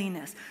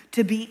holiness,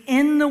 to be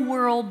in the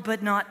world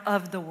but not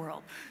of the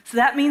world. So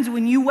that means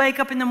when you wake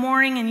up in the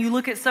morning and you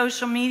look at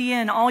social media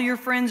and all your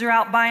friends are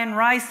out buying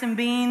rice and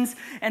beans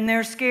and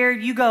they're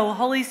scared, you go,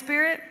 Holy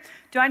Spirit,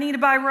 do I need to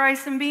buy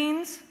rice and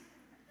beans?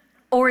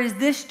 Or is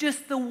this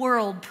just the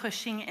world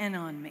pushing in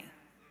on me?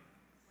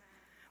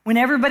 When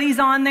everybody's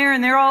on there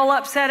and they're all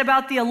upset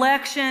about the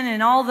election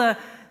and all the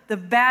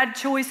bad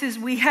choices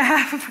we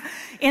have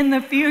in the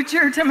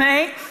future to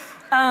make,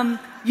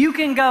 you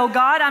can go,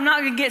 God, I'm not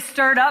going to get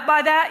stirred up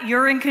by that.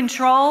 You're in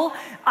control.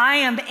 I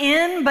am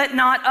in, but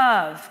not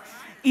of.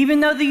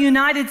 Even though the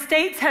United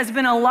States has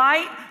been a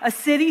light, a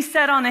city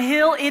set on a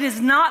hill, it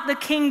is not the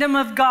kingdom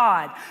of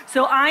God.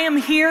 So I am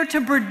here to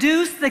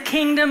produce the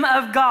kingdom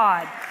of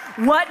God.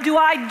 What do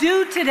I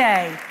do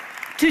today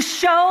to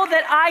show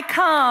that I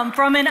come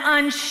from an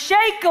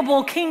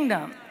unshakable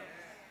kingdom?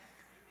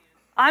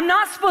 I'm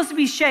not supposed to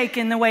be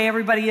shaken the way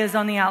everybody is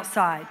on the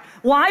outside.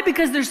 Why?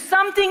 Because there's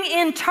something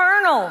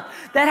internal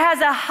that has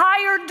a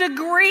higher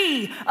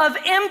degree of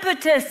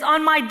impetus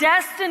on my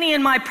destiny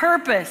and my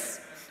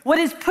purpose. What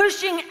is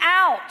pushing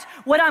out,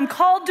 what I'm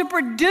called to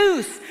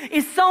produce,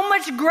 is so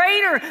much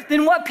greater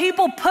than what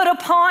people put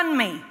upon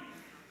me.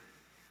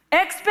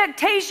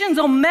 Expectations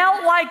will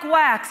melt like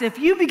wax if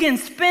you begin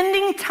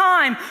spending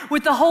time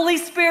with the Holy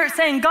Spirit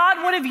saying,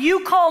 God, what have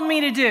you called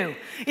me to do?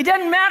 It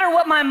doesn't matter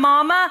what my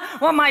mama,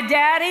 what my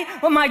daddy,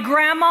 what my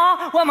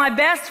grandma, what my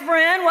best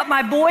friend, what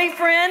my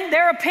boyfriend,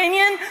 their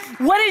opinion.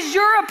 What is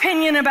your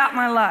opinion about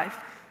my life?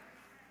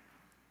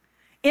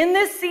 In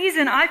this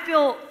season, I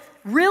feel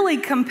really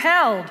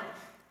compelled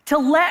to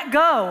let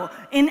go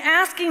in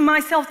asking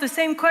myself the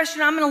same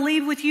question I'm going to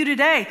leave with you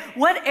today.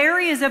 What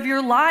areas of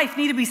your life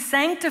need to be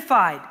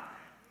sanctified?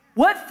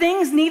 What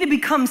things need to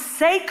become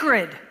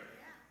sacred?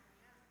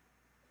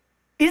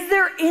 Is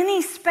there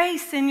any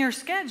space in your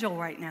schedule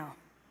right now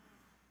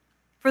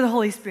for the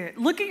Holy Spirit?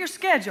 Look at your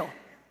schedule.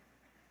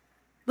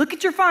 Look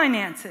at your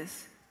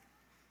finances.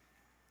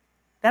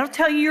 That'll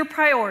tell you your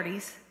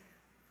priorities.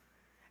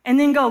 And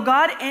then go,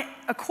 God,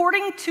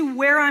 according to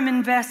where I'm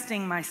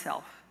investing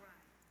myself,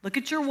 look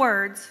at your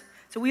words.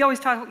 So we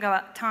always talk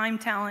about time,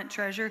 talent,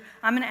 treasure.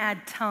 I'm going to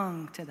add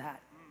tongue to that.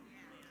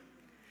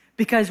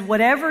 Because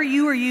whatever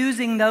you are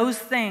using those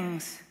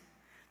things,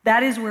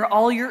 that is where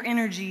all your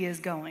energy is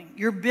going.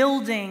 You're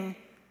building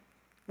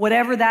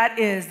whatever that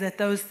is that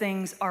those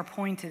things are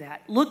pointed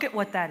at. Look at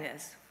what that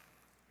is.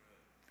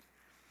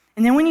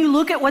 And then when you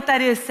look at what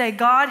that is, say,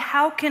 God,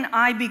 how can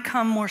I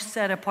become more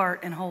set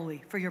apart and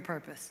holy for your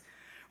purpose?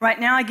 Right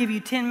now, I give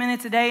you 10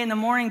 minutes a day in the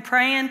morning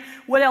praying.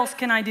 What else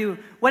can I do?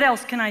 What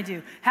else can I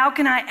do? How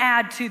can I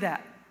add to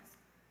that?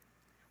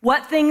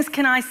 What things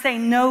can I say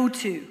no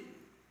to?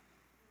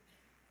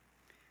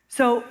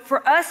 So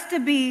for us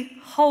to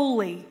be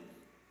holy,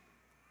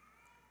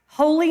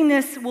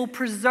 holiness will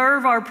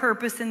preserve our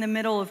purpose in the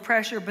middle of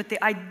pressure, but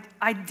the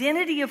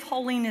identity of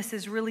holiness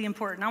is really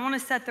important. I want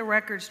to set the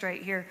record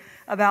straight here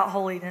about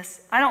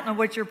holiness. I don't know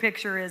what your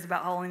picture is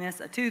about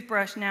holiness. A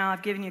toothbrush now,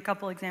 I've given you a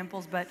couple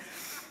examples, but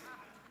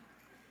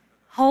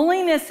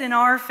holiness in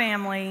our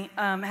family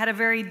had a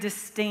very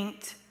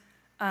distinct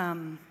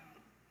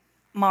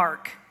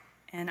mark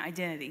and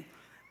identity.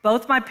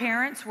 Both my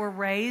parents were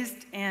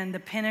raised in the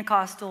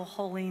Pentecostal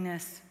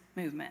holiness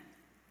movement,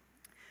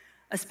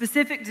 a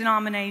specific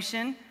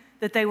denomination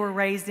that they were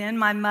raised in.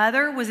 My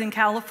mother was in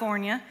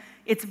California.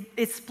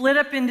 It's split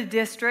up into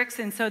districts,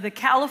 and so the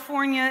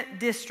California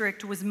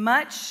district was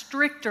much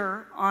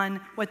stricter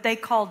on what they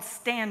called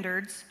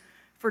standards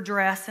for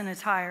dress and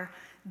attire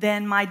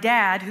than my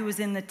dad, who was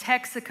in the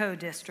Texaco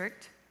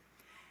district.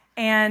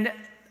 And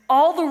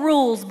all the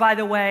rules, by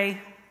the way,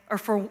 are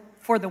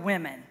for the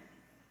women,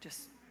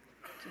 just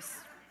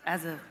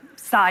as a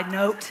side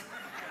note.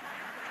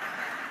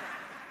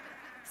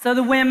 So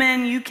the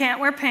women, you can't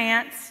wear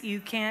pants, you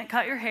can't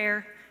cut your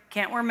hair,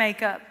 can't wear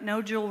makeup,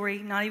 no jewelry,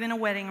 not even a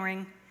wedding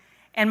ring.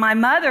 And my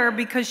mother,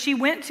 because she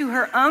went to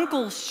her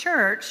uncle's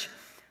church,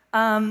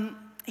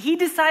 he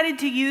decided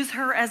to use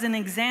her as an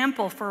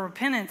example for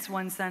repentance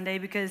one Sunday,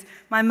 because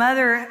my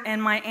mother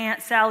and my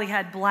Aunt Sally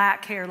had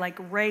black hair, like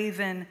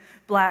raven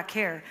black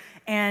hair.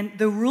 And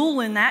the rule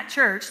in that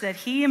church that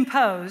he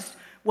imposed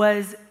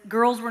was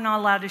girls were not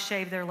allowed to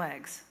shave their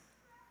legs,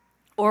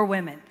 or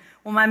women.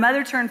 Well, my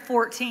mother turned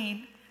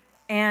 14,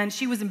 and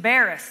she was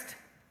embarrassed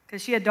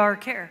because she had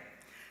dark hair.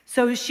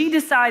 So she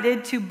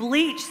decided to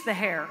bleach the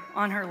hair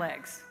on her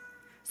legs.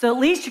 So at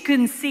least you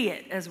couldn't see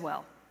it as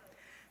well.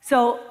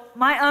 So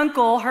my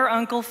uncle, her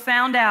uncle,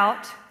 found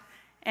out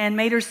and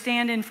made her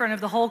stand in front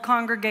of the whole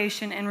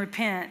congregation and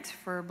repent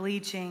for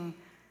bleaching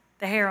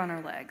the hair on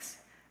her legs.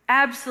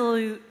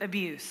 Absolute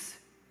abuse.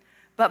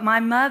 But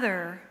my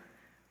mother,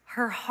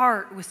 her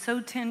heart was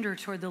so tender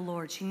toward the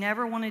Lord. She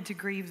never wanted to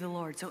grieve the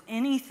Lord. So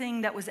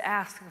anything that was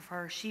asked of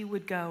her, she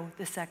would go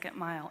the second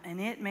mile,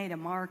 and it made a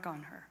mark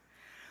on her.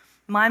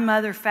 My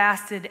mother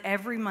fasted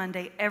every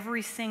Monday,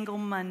 every single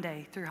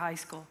Monday through high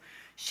school.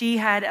 She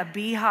had a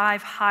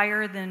beehive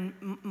higher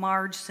than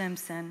Marge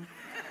Simpson.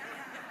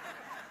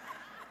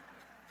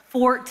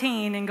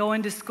 14 and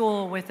going to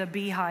school with a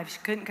beehive. She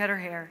couldn't cut her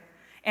hair.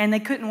 And they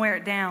couldn't wear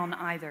it down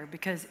either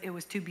because it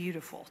was too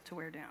beautiful to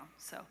wear down.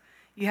 So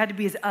you had to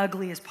be as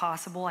ugly as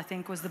possible, I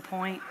think was the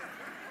point.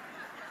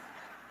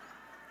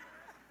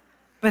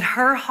 But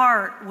her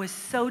heart was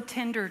so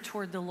tender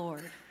toward the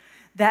Lord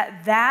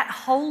that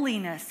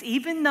holiness,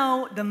 even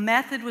though the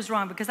method was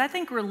wrong, because I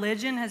think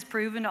religion has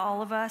proven to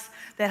all of us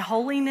that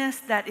holiness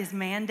that is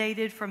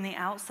mandated from the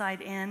outside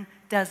in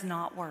does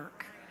not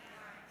work.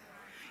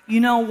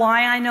 You know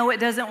why I know it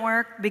doesn't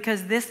work?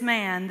 Because this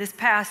man, this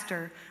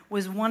pastor,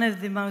 was one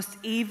of the most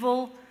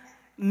evil,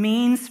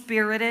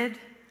 mean-spirited,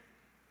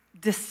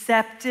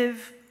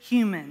 deceptive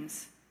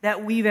humans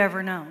that we've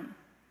ever known.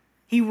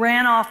 He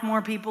ran off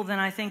more people than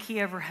I think he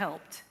ever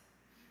helped.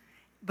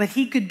 But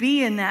he could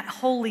be in that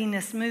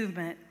holiness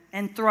movement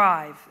and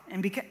thrive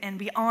and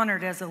be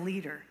honored as a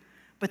leader.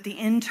 But the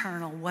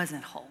internal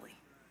wasn't holy.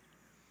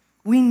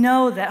 We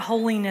know that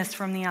holiness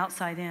from the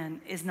outside in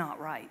is not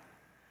right.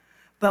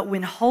 But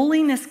when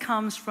holiness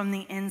comes from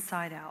the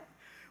inside out,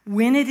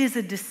 when it is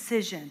a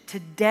decision to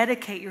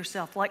dedicate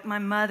yourself, like my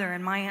mother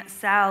and my Aunt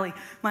Sally,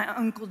 my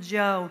Uncle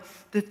Joe,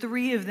 the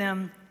three of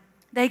them,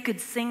 they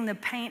could sing the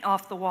paint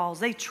off the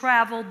walls. They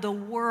traveled the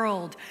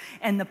world,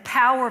 and the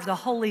power of the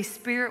Holy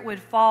Spirit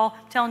would fall.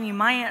 I'm telling you,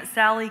 my Aunt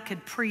Sally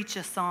could preach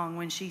a song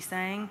when she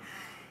sang.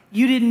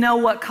 You didn't know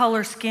what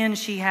color skin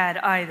she had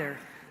either.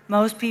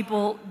 Most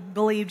people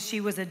believed she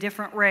was a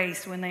different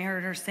race when they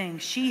heard her sing.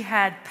 She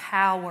had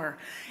power.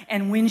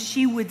 And when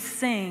she would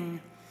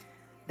sing,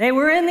 they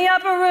were in the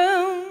upper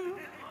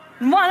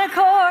room, one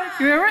accord.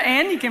 Remember?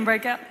 And you can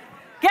break out.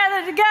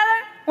 Gathered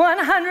together,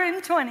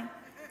 120.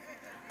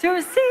 To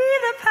receive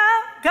the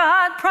power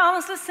God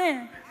promised to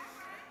send.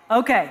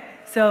 Okay,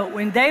 so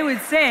when they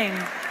would sing,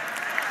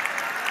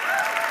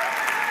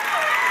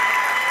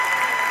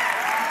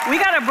 we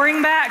got to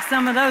bring back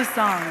some of those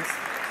songs.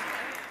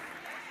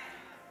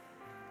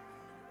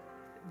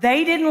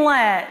 They didn't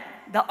let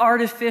the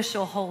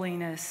artificial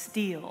holiness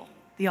steal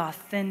the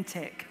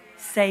authentic,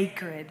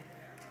 sacred,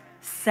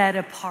 set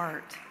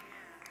apart,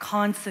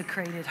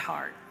 consecrated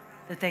heart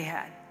that they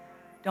had.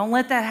 Don't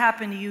let that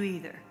happen to you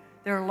either.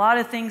 There are a lot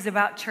of things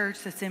about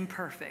church that's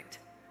imperfect.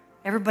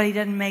 Everybody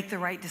doesn't make the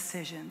right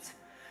decisions.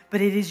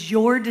 But it is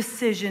your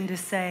decision to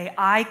say,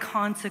 I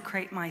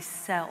consecrate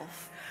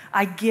myself.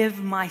 I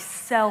give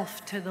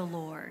myself to the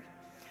Lord.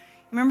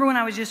 Remember when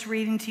I was just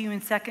reading to you in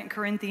 2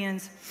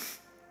 Corinthians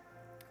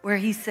where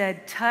he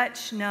said,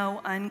 touch no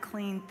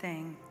unclean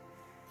thing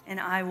and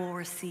I will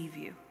receive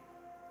you.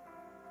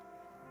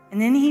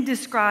 And then he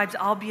describes,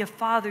 I'll be a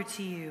father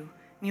to you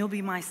and you'll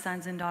be my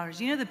sons and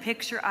daughters. You know the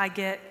picture I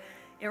get?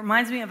 It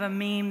reminds me of a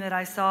meme that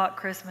I saw at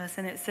Christmas,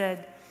 and it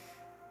said,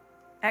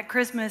 at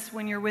Christmas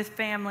when you're with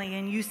family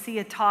and you see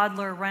a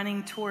toddler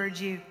running towards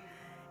you,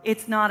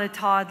 it's not a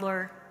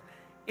toddler,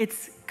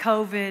 it's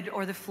COVID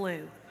or the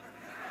flu.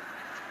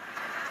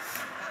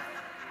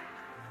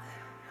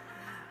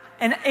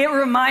 And it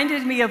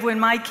reminded me of when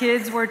my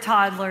kids were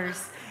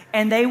toddlers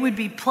and they would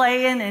be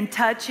playing and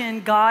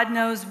touching God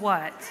knows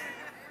what.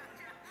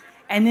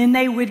 And then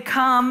they would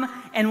come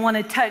and want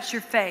to touch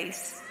your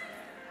face.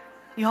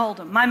 You hold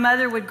them. My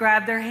mother would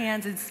grab their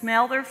hands and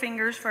smell their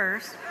fingers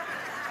first.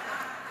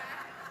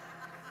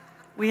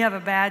 We have a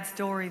bad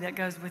story that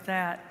goes with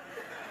that.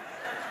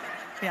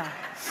 Yeah.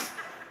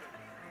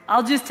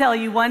 I'll just tell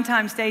you, one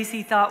time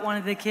Stacy thought one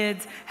of the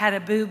kids had a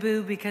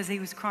boo-boo because he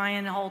was crying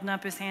and holding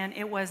up his hand.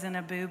 It wasn't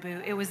a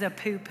boo-boo. It was a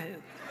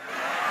poo-poo.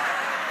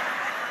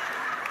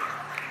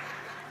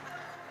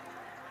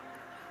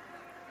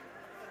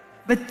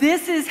 But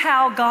this is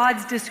how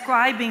God's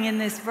describing in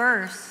this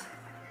verse.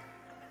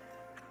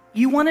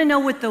 You want to know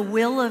what the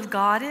will of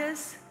God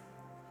is?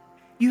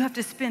 You have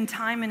to spend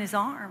time in his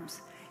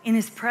arms, in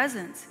his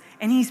presence.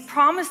 And he's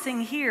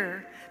promising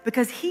here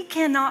because he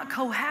cannot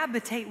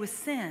cohabitate with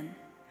sin.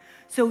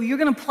 So you're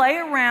going to play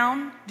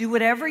around, do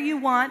whatever you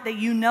want that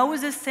you know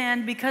is a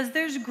sin because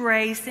there's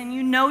grace and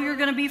you know you're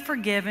going to be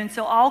forgiven.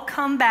 So I'll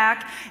come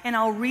back and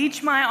I'll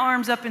reach my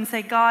arms up and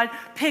say, God,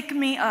 pick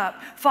me up.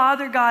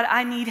 Father God,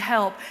 I need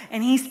help.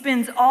 And he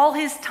spends all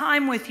his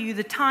time with you,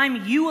 the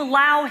time you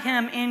allow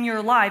him in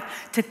your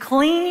life to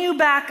clean you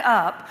back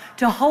up,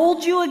 to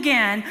hold you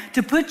again,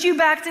 to put you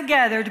back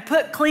together, to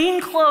put clean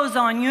clothes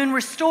on you and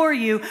restore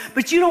you.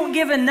 But you don't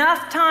give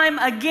enough time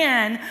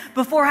again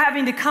before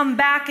having to come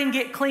back and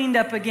get cleaned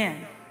up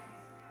again.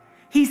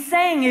 He's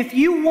saying, if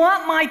you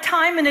want my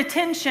time and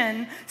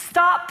attention,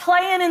 stop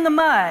playing in the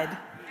mud.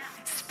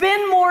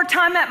 Spend more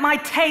time at my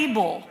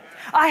table.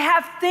 I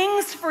have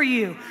things for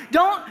you.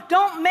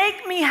 Don't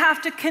make me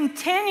have to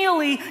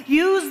continually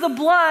use the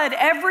blood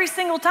every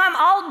single time.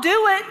 I'll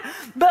do it,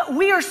 but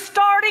we are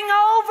starting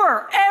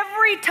over.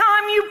 Every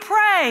time you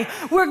pray,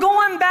 we're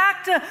going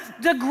back to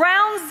the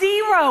ground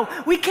zero.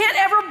 We can't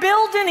ever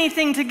build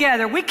anything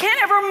together. We can't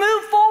ever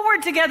move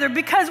forward together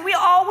because we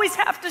always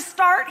have to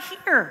start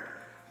here.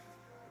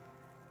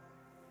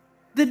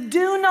 The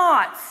do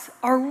nots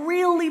are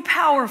really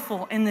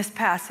powerful in this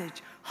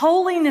passage.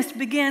 Holiness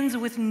begins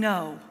with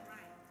no.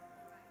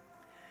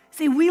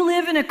 See, we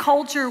live in a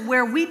culture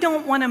where we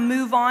don't want to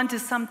move on to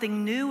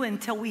something new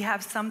until we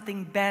have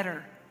something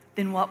better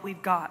than what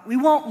we've got. We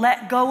won't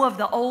let go of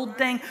the old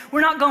thing.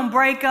 We're not going to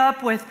break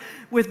up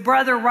with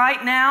brother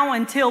right now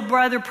until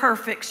brother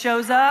perfect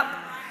shows up.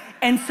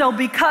 And so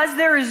because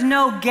there is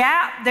no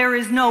gap, there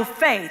is no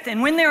faith.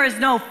 And when there is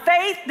no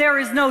faith, there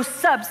is no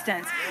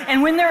substance.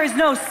 And when there is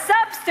no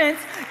substance,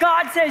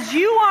 God says,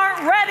 you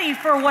aren't ready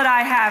for what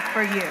I have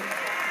for you.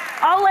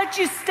 I'll let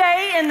you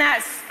stay in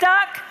that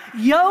stuck,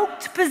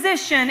 yoked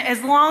position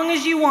as long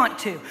as you want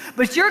to.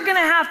 But you're going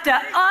to have to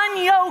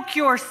unyoke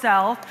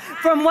yourself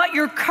from what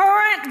your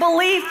current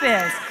belief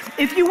is.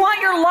 If you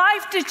want your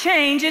life to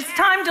change, it's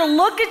time to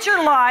look at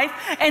your life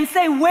and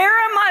say, where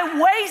am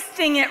I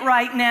wasting it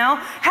right now?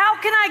 How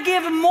can I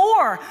give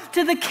more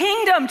to the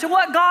kingdom, to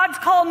what God's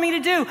called me to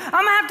do? I'm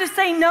going to have to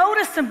say no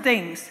to some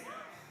things.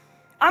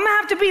 I'm going to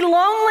have to be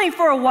lonely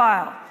for a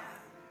while.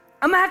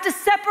 I'm going to have to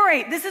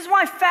separate. This is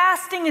why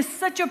fasting is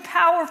such a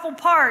powerful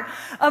part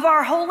of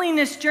our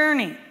holiness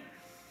journey.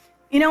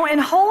 You know,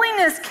 and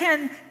holiness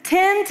can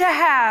tend to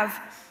have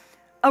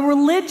a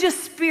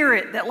religious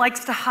spirit that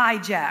likes to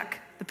hijack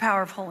the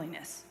power of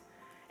holiness.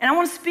 And I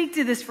want to speak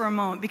to this for a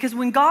moment, because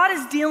when God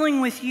is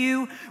dealing with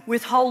you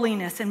with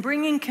holiness and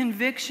bringing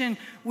conviction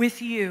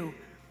with you,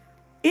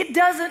 it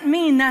doesn't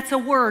mean that's a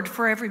word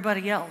for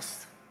everybody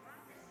else.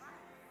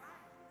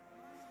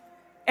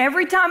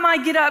 Every time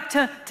I get up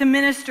to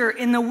minister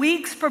in the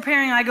weeks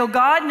preparing, I go,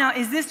 God, now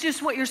is this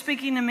just what you're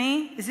speaking to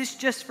me? Is this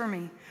just for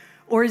me?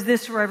 Or is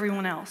this for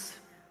everyone else?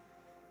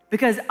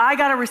 Because I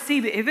got to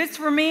receive it. If it's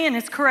for me and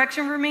it's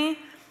correction for me,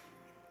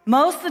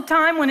 most of the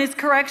time when it's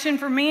correction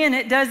for me and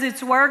it does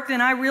its work,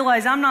 then I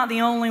realize I'm not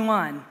the only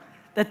one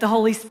that the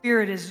Holy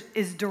Spirit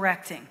is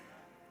directing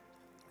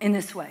in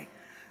this way.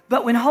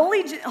 But when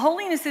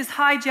holiness is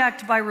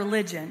hijacked by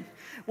religion,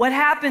 what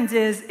happens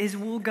is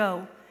we'll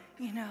go,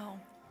 you know,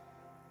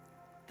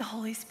 the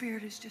Holy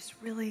Spirit is just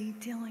really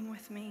dealing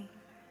with me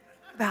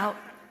about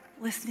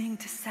listening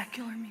to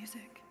secular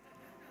music.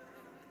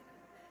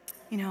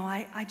 You know,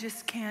 I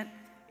just can't,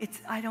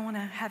 I don't want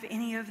to have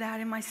any of that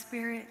in my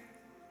spirit.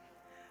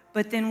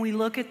 But then we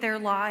look at their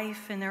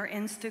life and their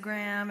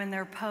Instagram and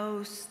their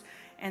posts,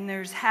 and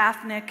there's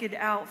half-naked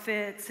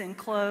outfits and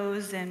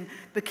clothes and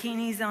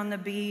bikinis on the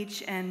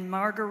beach and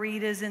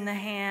margaritas in the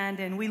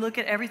hand, and we look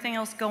at everything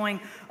else going,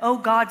 oh,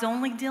 God's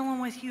only dealing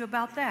with you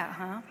about that,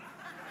 huh?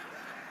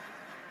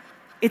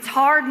 It's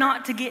hard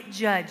not to get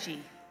judgy,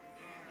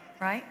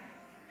 right?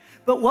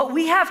 But what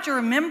we have to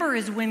remember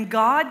is when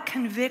God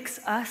convicts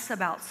us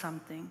about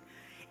something,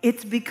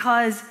 it's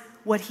because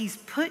what he's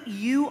put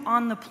you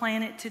on the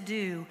planet to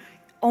do,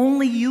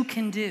 only you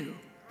can do.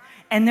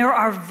 And there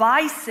are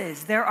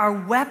vices, there are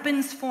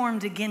weapons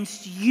formed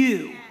against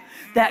you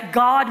that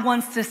God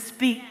wants to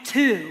speak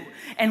to.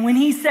 And when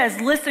he says,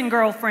 listen,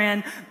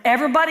 girlfriend,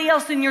 everybody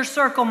else in your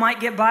circle might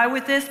get by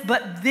with this,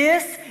 but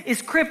this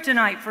is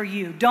kryptonite for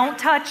you. Don't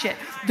touch it.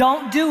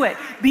 Don't do it.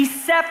 Be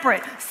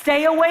separate.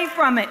 Stay away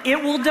from it.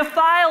 It will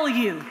defile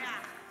you.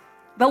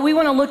 But we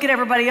want to look at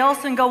everybody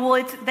else and go,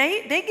 well,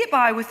 they get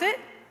by with it.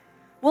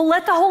 Well,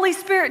 let the Holy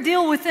Spirit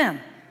deal with them.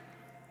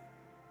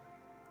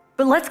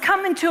 But let's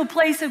come into a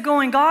place of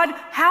going, God,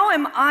 how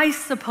am I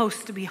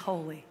supposed to be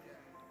holy?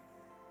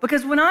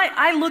 Because when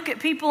I look at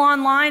people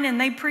online and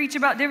they preach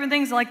about different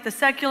things like the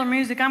secular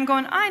music, I'm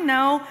going, I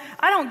know,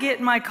 I don't get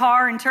in my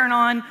car and turn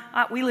on,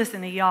 we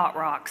listen to yacht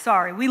rock.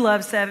 Sorry, we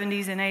love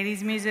 70s and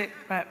 80s music,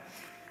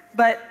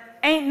 but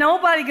ain't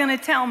nobody gonna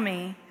tell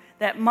me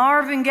that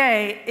Marvin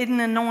Gaye isn't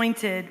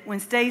anointed when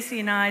Stacy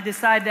and I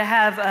decide to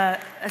have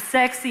a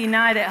sexy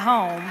night at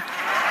home.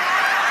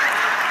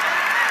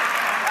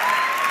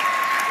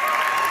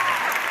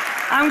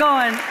 I'm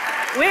going,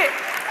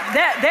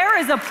 there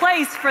is a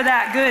place for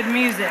that good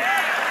music.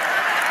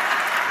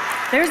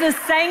 There's a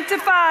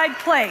sanctified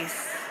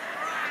place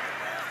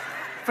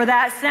for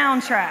that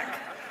soundtrack.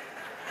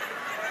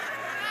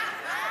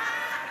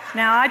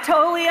 Now, I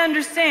totally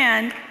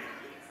understand,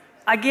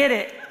 I get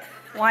it,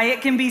 why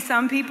it can be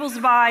some people's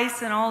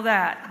vice and all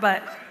that,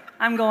 but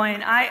I'm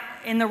going,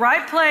 in the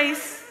right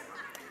place,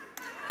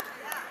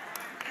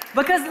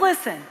 because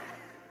listen,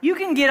 you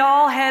can get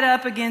all head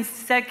up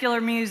against secular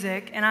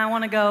music, and I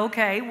want to go,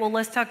 okay, well,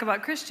 let's talk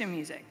about Christian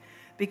music.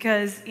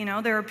 Because, you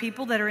know, there are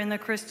people that are in the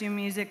Christian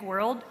music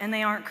world, and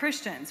they aren't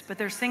Christians, but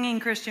they're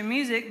singing Christian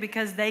music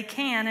because they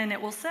can, and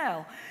it will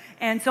sell.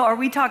 And so are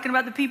we talking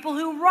about the people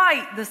who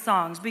write the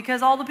songs?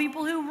 Because all the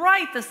people who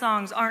write the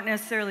songs aren't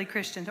necessarily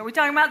Christians. Are we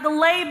talking about the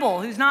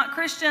label, who's not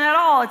Christian at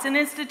all? It's an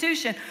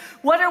institution.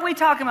 What are we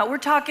talking about? We're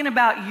talking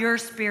about your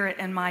spirit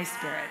and my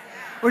spirit.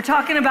 We're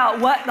talking about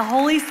what the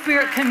Holy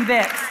Spirit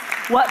convicts,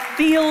 what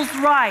feels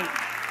right,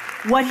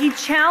 what he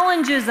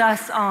challenges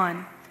us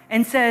on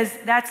and says,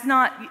 that's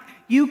not,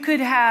 you could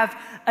have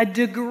a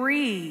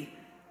degree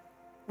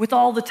with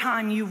all the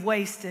time you've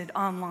wasted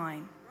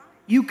online.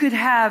 You could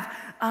have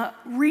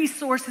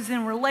resources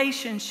and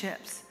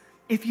relationships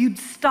if you'd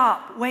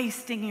stop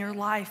wasting your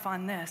life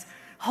on this.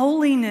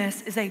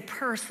 Holiness is a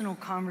personal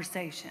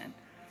conversation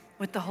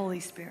with the Holy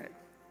Spirit.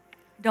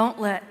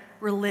 Don't let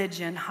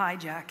religion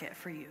hijack it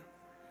for you.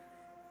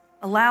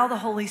 Allow the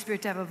Holy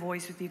Spirit to have a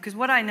voice with you. Because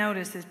what I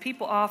notice is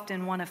people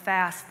often want to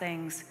fast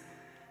things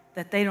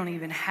that they don't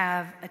even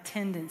have a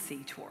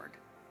tendency toward.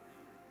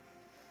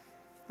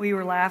 We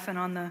were laughing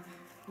on the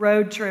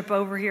road trip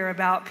over here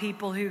about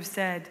people who've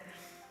said,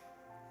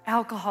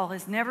 alcohol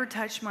has never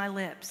touched my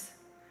lips.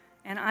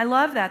 And I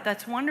love that.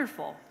 That's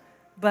wonderful.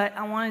 But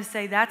I want to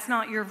say that's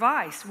not your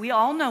vice. We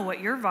all know what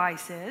your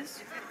vice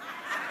is.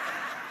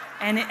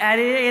 And it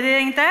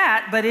ain't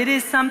that, but it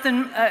is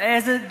something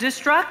as a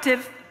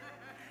destructive.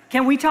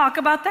 Can we talk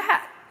about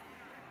that?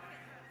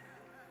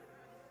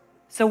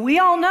 So we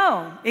all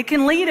know it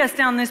can lead us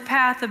down this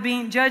path of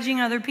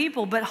judging other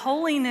people, but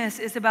holiness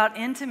is about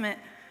intimate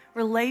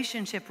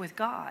relationship with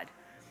God.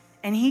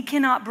 And he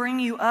cannot bring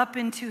you up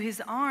into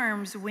his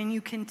arms when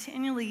you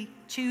continually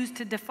choose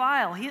to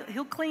defile.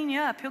 He'll clean you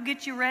up. He'll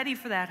get you ready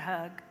for that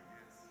hug.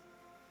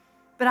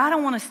 But I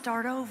don't want to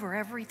start over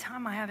every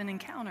time I have an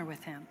encounter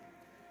with him.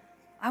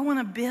 I want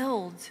to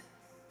build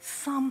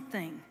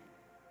something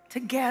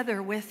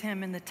together with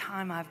him in the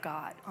time I've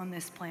got on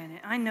this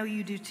planet. I know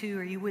you do too,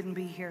 or you wouldn't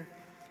be here.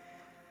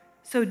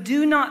 So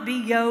do not be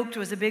yoked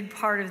was a big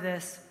part of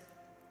this.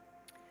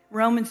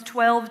 Romans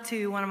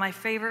 12:2, one of my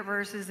favorite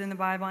verses in the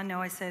Bible. I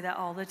know I say that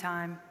all the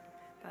time,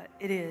 but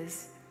it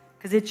is.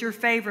 Because it's your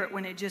favorite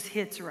when it just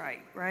hits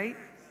right?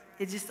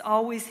 It just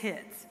always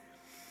hits.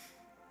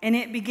 And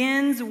it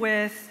begins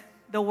with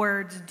the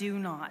words, do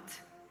not.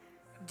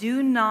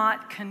 Do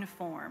not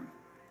conform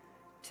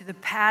to the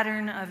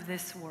pattern of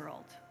this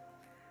world,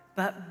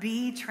 but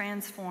be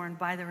transformed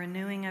by the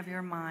renewing of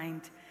your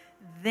mind.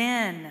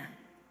 Then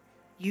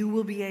you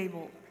will be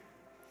able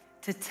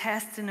to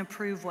test and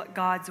approve what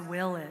God's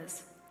will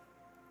is,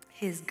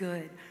 his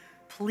good,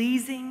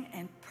 pleasing,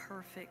 and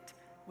perfect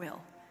will.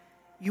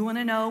 You want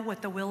to know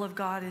what the will of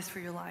God is for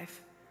your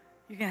life?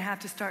 You're going to have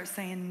to start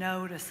saying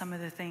no to some of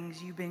the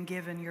things you've been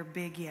given your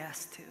big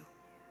yes to.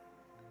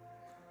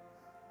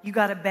 You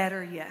got a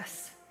better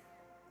yes,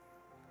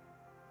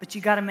 but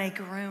you got to make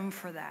room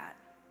for that.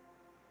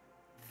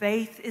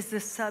 Faith is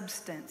the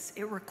substance.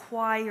 It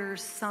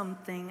requires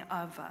something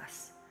of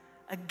us,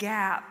 a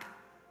gap.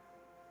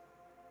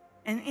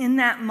 And in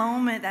that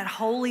moment, that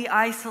holy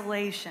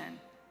isolation,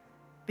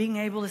 being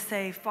able to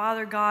say,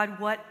 Father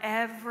God,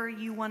 whatever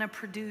you want to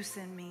produce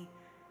in me,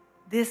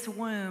 this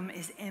womb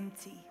is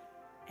empty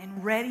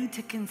and ready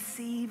to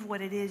conceive what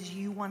it is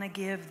you want to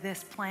give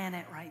this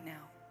planet right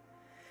now.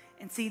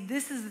 And see,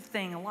 this is the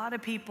thing. A lot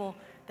of people,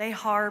 they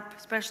harp,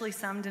 especially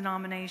some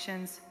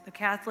denominations. The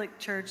Catholic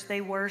Church,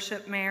 they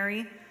worship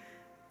Mary.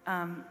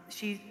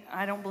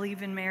 I don't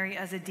believe in Mary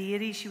as a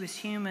deity. She was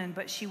human,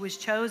 but she was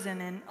chosen.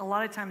 And a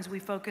lot of times we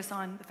focus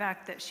on the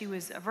fact that she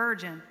was a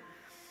virgin.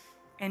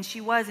 And she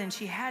wasn't.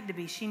 She had to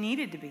be. She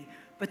needed to be.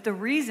 But the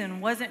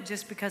reason wasn't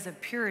just because of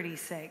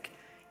purity's sake,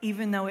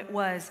 even though it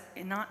was,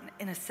 not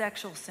in a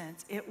sexual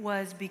sense. It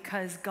was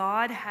because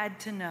God had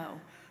to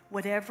know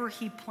whatever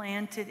he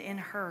planted in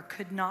her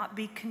could not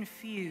be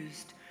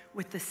confused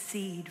with the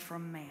seed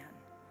from man.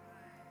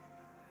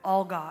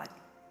 All God.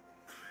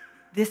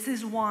 This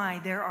is why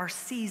there are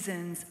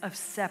seasons of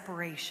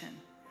separation.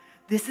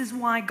 This is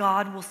why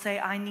God will say,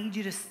 I need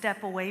you to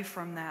step away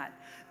from that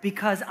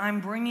because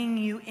I'm bringing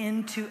you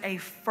into a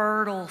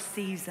fertile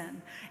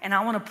season and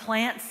I want to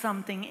plant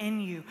something in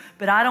you,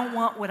 but I don't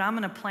want what I'm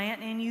going to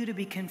plant in you to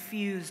be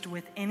confused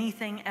with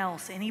anything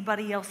else,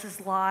 anybody else's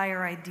lie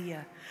or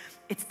idea.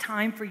 It's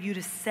time for you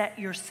to set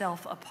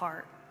yourself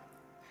apart.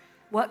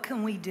 What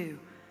can we do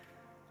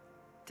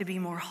to be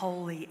more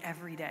holy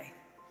every day?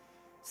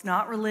 It's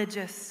not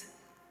religious.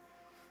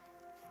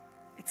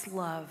 It's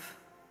love.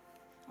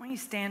 Why don't you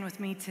stand with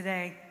me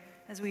today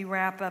as we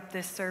wrap up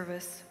this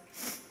service?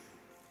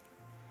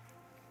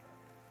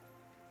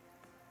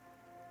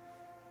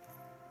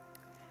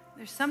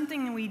 There's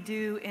something we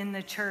do in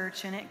the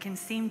church, and it can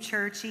seem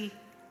churchy,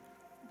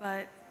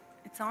 but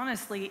it's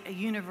honestly a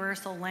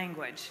universal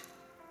language.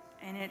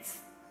 And it's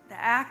the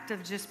act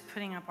of just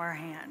putting up our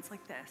hands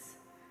like this.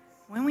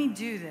 When we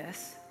do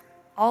this,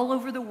 all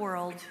over the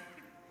world,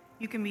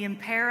 you can be in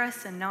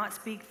Paris and not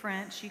speak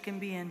French. You can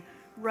be in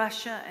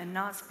Russia and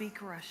not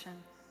speak Russian.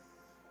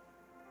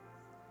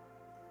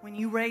 When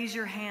you raise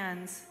your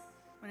hands,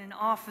 when an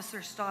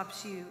officer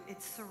stops you,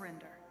 it's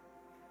surrender.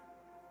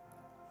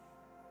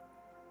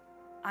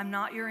 I'm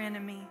not your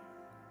enemy.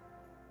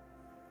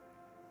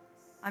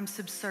 I'm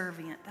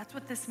subservient. That's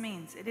what this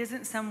means. It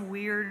isn't some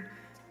weird,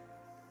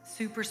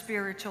 super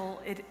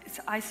spiritual. It's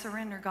I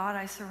surrender. God,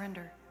 I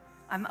surrender.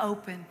 I'm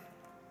open.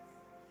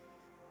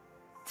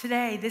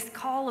 Today, this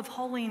call of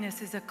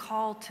holiness is a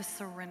call to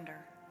surrender.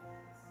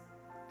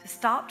 To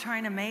stop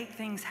trying to make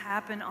things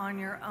happen on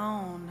your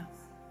own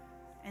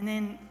and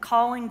then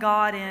calling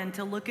God in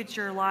to look at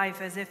your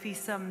life as if he's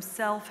some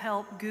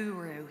self-help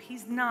guru.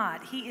 He's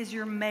not. He is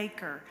your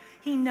maker.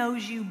 He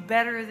knows you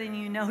better than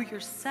you know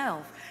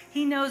yourself.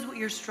 He knows what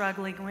you're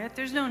struggling with.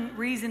 There's no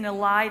reason to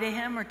lie to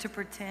him or to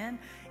pretend.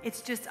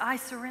 It's just, I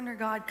surrender,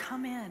 God.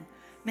 Come in.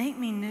 Make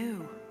me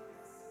new.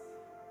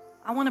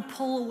 I want to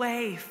pull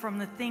away from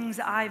the things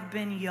I've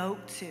been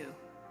yoked to,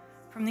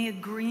 from the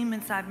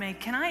agreements I've made.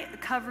 Can I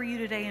cover you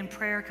today in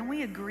prayer? Can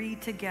we agree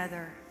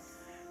together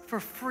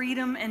for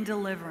freedom and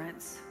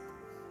deliverance?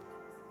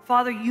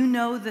 Father, you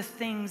know the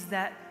things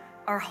that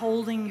are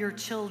holding your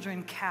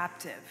children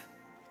captive.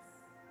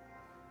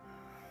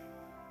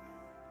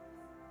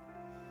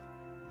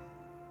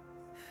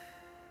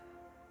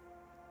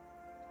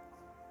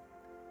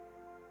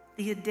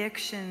 The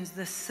addictions,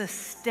 the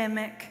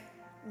systemic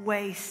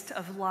waste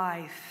of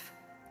life.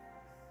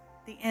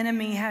 The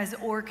enemy has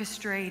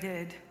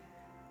orchestrated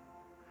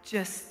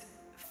just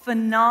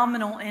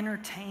phenomenal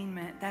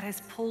entertainment that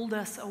has pulled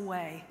us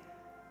away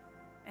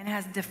and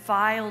has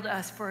defiled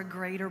us for a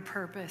greater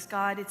purpose.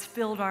 God, it's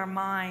filled our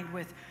mind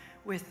with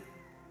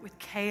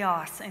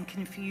chaos and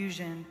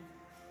confusion.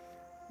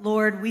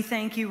 Lord, we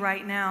thank you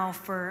right now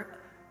for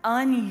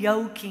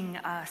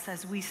unyoking us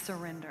as we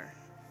surrender.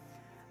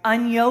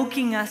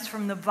 Unyoking us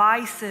from the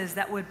vices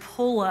that would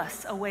pull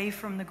us away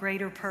from the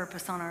greater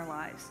purpose on our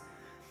lives.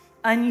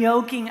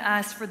 Unyoking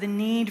us for the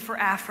need for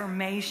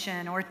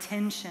affirmation or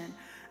attention.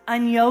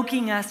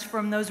 Unyoking us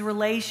from those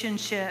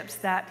relationships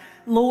that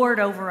lord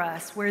over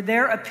us, where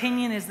their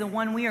opinion is the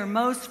one we are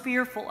most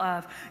fearful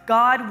of.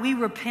 God, we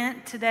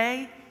repent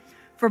today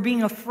for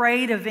being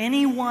afraid of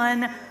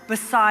anyone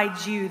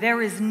besides you.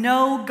 There is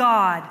no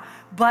God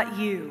but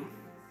you.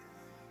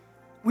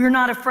 We're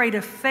not afraid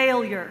of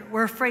failure.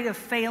 We're afraid of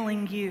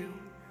failing you.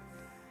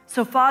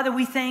 So, Father,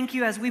 we thank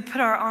you as we put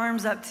our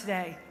arms up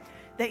today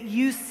that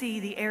you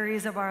see the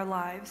areas of our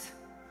lives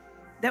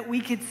that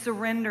we could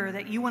surrender,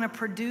 that you want to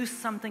produce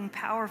something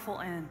powerful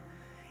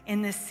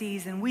in this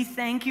season. We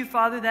thank you,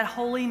 Father, that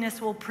holiness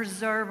will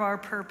preserve our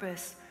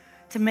purpose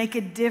to make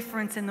a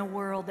difference in the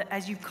world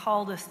as you've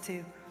called us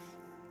to,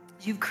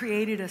 as you've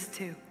created us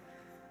to.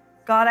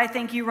 God, I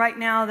thank you right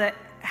now that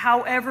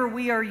however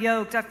we are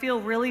yoked, I feel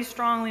really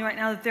strongly right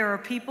now that there are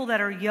people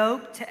that are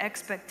yoked to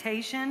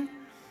expectation.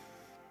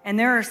 And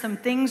there are some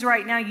things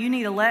right now you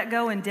need to let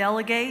go and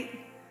delegate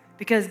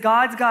because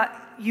God's got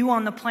you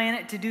on the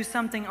planet to do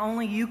something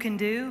only you can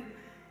do.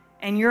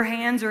 And your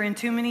hands are in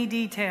too many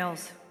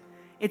details.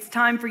 It's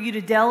time for you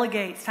to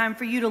delegate. It's time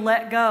for you to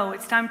let go.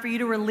 It's time for you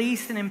to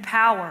release and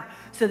empower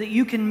so that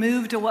you can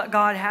move to what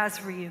God has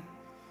for you.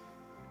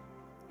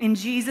 In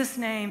Jesus'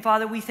 name,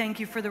 Father, we thank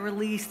you for the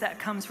release that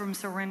comes from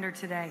surrender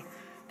today,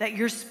 that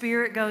your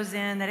spirit goes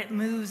in, that it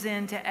moves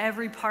into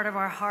every part of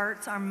our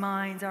hearts, our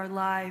minds, our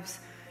lives.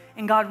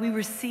 And God, we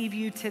receive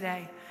you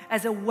today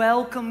as a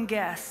welcome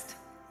guest.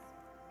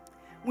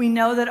 We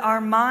know that our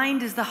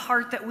mind is the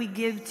heart that we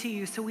give to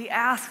you. So we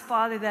ask,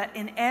 Father, that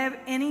in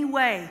any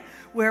way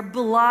where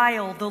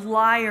Belial, the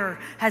liar,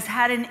 has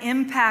had an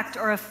impact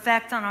or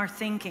effect on our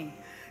thinking,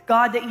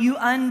 God, that you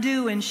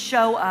undo and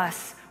show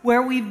us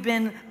where we've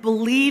been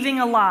believing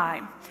a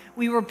lie.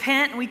 We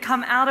repent and we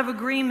come out of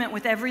agreement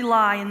with every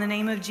lie in the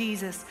name of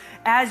Jesus.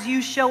 As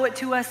you show it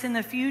to us in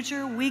the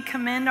future, we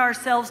commend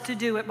ourselves to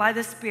do it by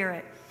the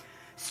Spirit.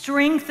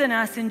 Strengthen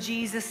us in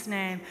Jesus'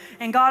 name.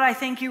 And God, I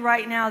thank you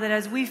right now that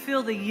as we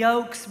feel the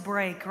yokes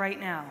break right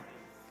now,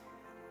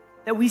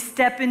 that we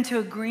step into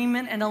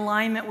agreement and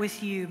alignment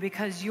with you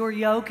because your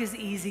yoke is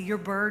easy, your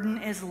burden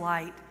is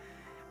light.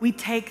 We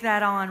take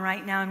that on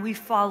right now and we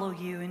follow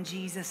you in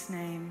Jesus'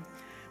 name.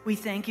 We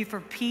thank you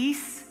for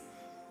peace,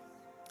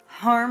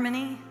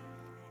 harmony,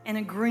 and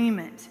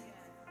agreement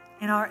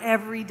in our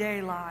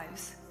everyday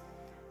lives.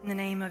 In the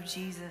name of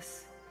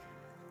Jesus.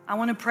 I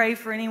want to pray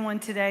for anyone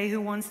today who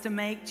wants to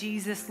make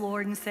Jesus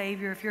Lord and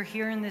Savior. If you're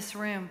here in this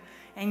room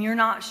and you're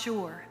not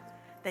sure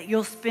that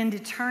you'll spend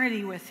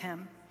eternity with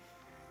him,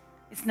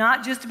 it's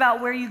not just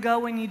about where you go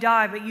when you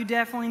die, but you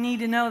definitely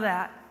need to know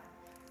that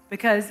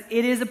because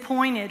it is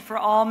appointed for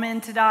all men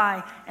to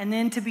die and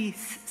then to be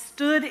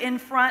stood in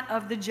front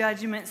of the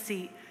judgment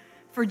seat.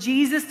 For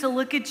Jesus to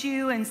look at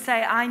you and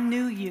say, I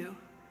knew you.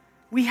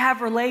 We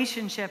have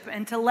relationship,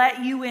 and to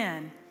let you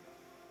in.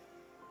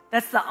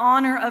 That's the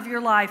honor of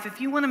your life.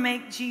 If you want to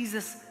make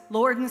Jesus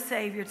Lord and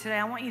Savior today,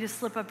 I want you to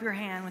slip up your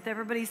hand with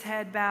everybody's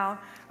head bowed,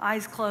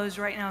 eyes closed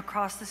right now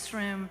across this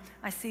room.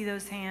 I see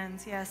those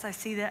hands. Yes, I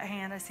see that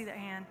hand. I see that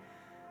hand.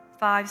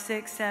 5,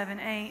 6, 7,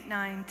 8,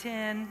 9,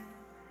 10,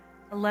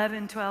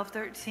 11, 12,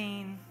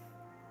 13,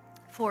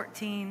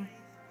 14,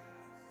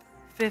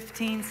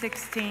 15,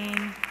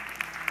 16,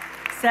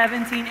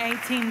 17,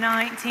 18,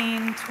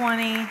 19,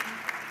 20,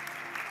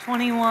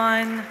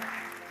 21.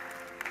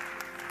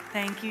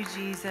 Thank you,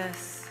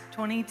 Jesus.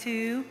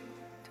 22,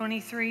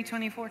 23,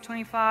 24,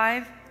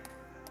 25.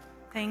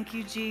 Thank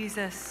you,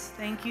 Jesus.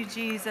 Thank you,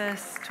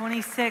 Jesus.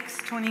 26,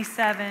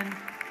 27,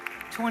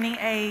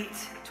 28,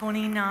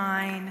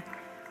 29.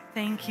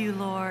 Thank you,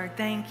 Lord.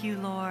 Thank you,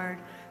 Lord.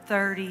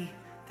 30.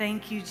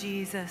 Thank you,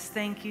 Jesus.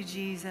 Thank you,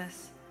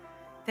 Jesus.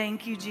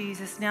 Thank you,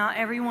 Jesus. Now,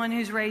 everyone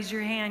who's raised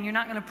your hand, you're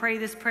not going to pray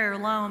this prayer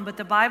alone, but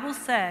the Bible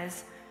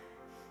says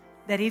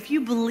that if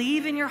you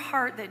believe in your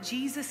heart that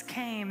Jesus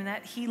came and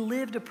that he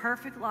lived a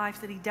perfect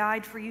life, that he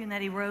died for you and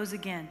that he rose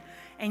again,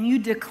 and you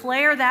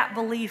declare that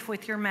belief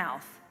with your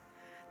mouth,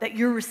 that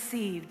you're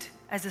received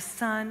as a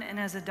son and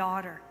as a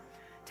daughter,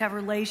 to have a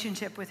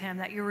relationship with him,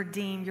 that you're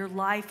redeemed, your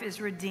life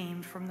is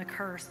redeemed from the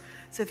curse.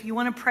 So if you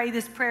want to pray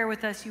this prayer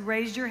with us, you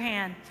raised your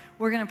hand.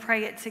 We're going to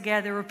pray it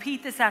together.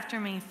 Repeat this after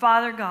me.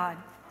 Father God,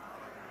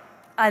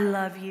 I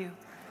love you,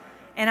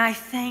 and I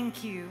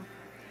thank you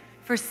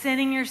for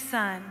sending your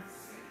son,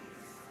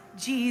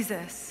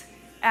 Jesus,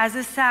 as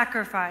a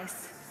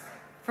sacrifice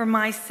for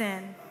my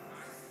sin.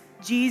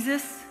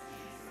 Jesus,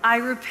 I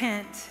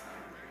repent.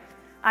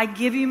 I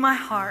give you my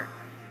heart.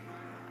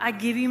 I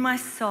give you my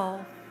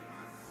soul.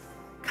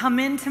 Come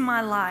into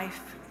my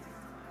life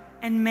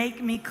and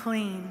make me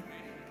clean.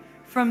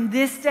 From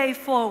this day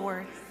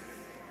forward,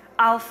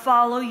 I'll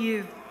follow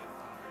you.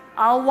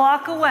 I'll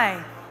walk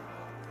away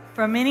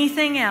from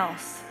anything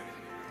else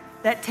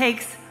that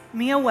takes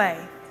me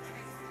away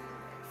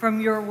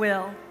from your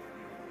will.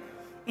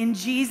 In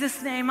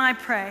Jesus' name I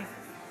pray.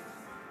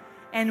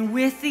 And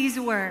with these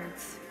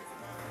words,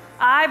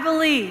 I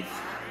believe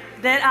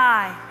that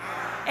I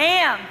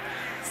am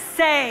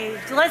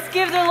saved. Let's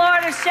give the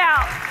Lord a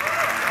shout.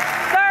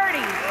 30.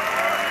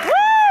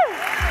 Woo!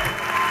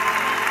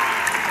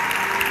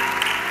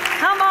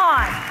 Come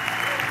on.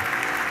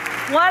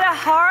 What a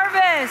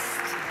harvest.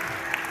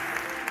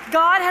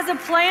 God has a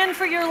plan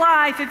for your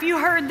life. If you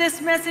heard this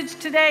message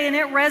today and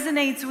it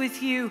resonates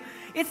with you,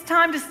 it's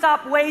time to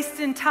stop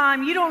wasting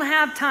time. You don't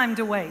have time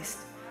to waste.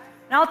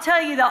 And I'll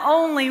tell you, the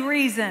only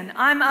reason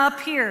I'm up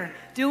here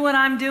doing what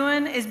I'm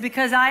doing is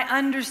because I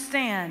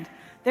understand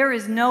there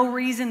is no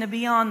reason to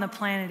be on the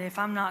planet if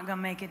I'm not going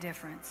to make a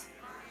difference.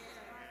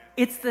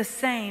 It's the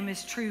same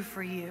is true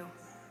for you.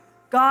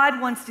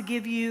 God wants to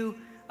give you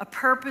a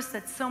purpose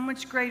that's so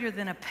much greater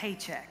than a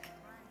paycheck.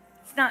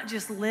 It's not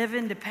just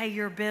living to pay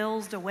your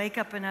bills, to wake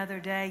up another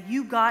day.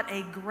 You got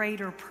a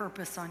greater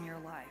purpose on your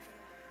life.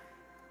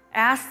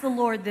 Ask the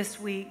Lord this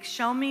week,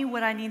 show me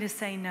what I need to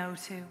say no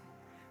to.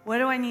 What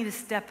do I need to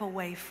step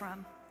away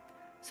from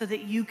so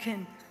that you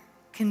can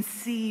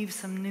conceive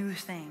some new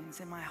things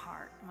in my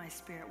heart, my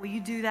spirit? Will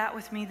you do that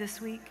with me this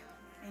week?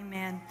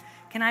 Amen.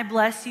 Can I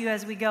bless you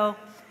as we go?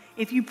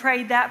 If you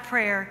prayed that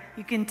prayer,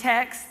 you can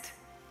text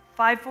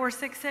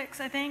 5466,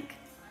 I think.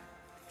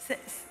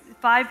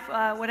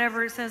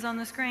 Whatever it says on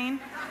the screen.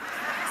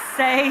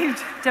 Saved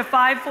to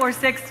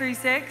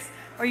 54636.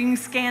 Or you can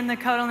scan the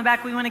code on the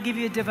back. We want to give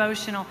you a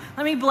devotional.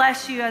 Let me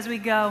bless you as we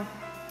go.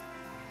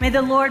 May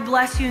the Lord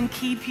bless you and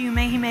keep you.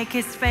 May he make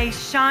his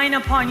face shine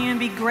upon you and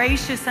be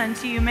gracious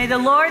unto you. May the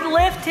Lord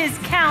lift his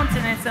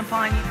countenance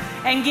upon you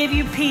and give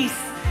you peace.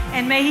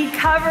 And may he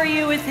cover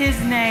you with his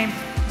name.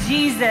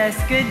 Jesus,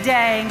 good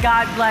day, and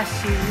God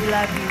bless you. We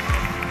love you.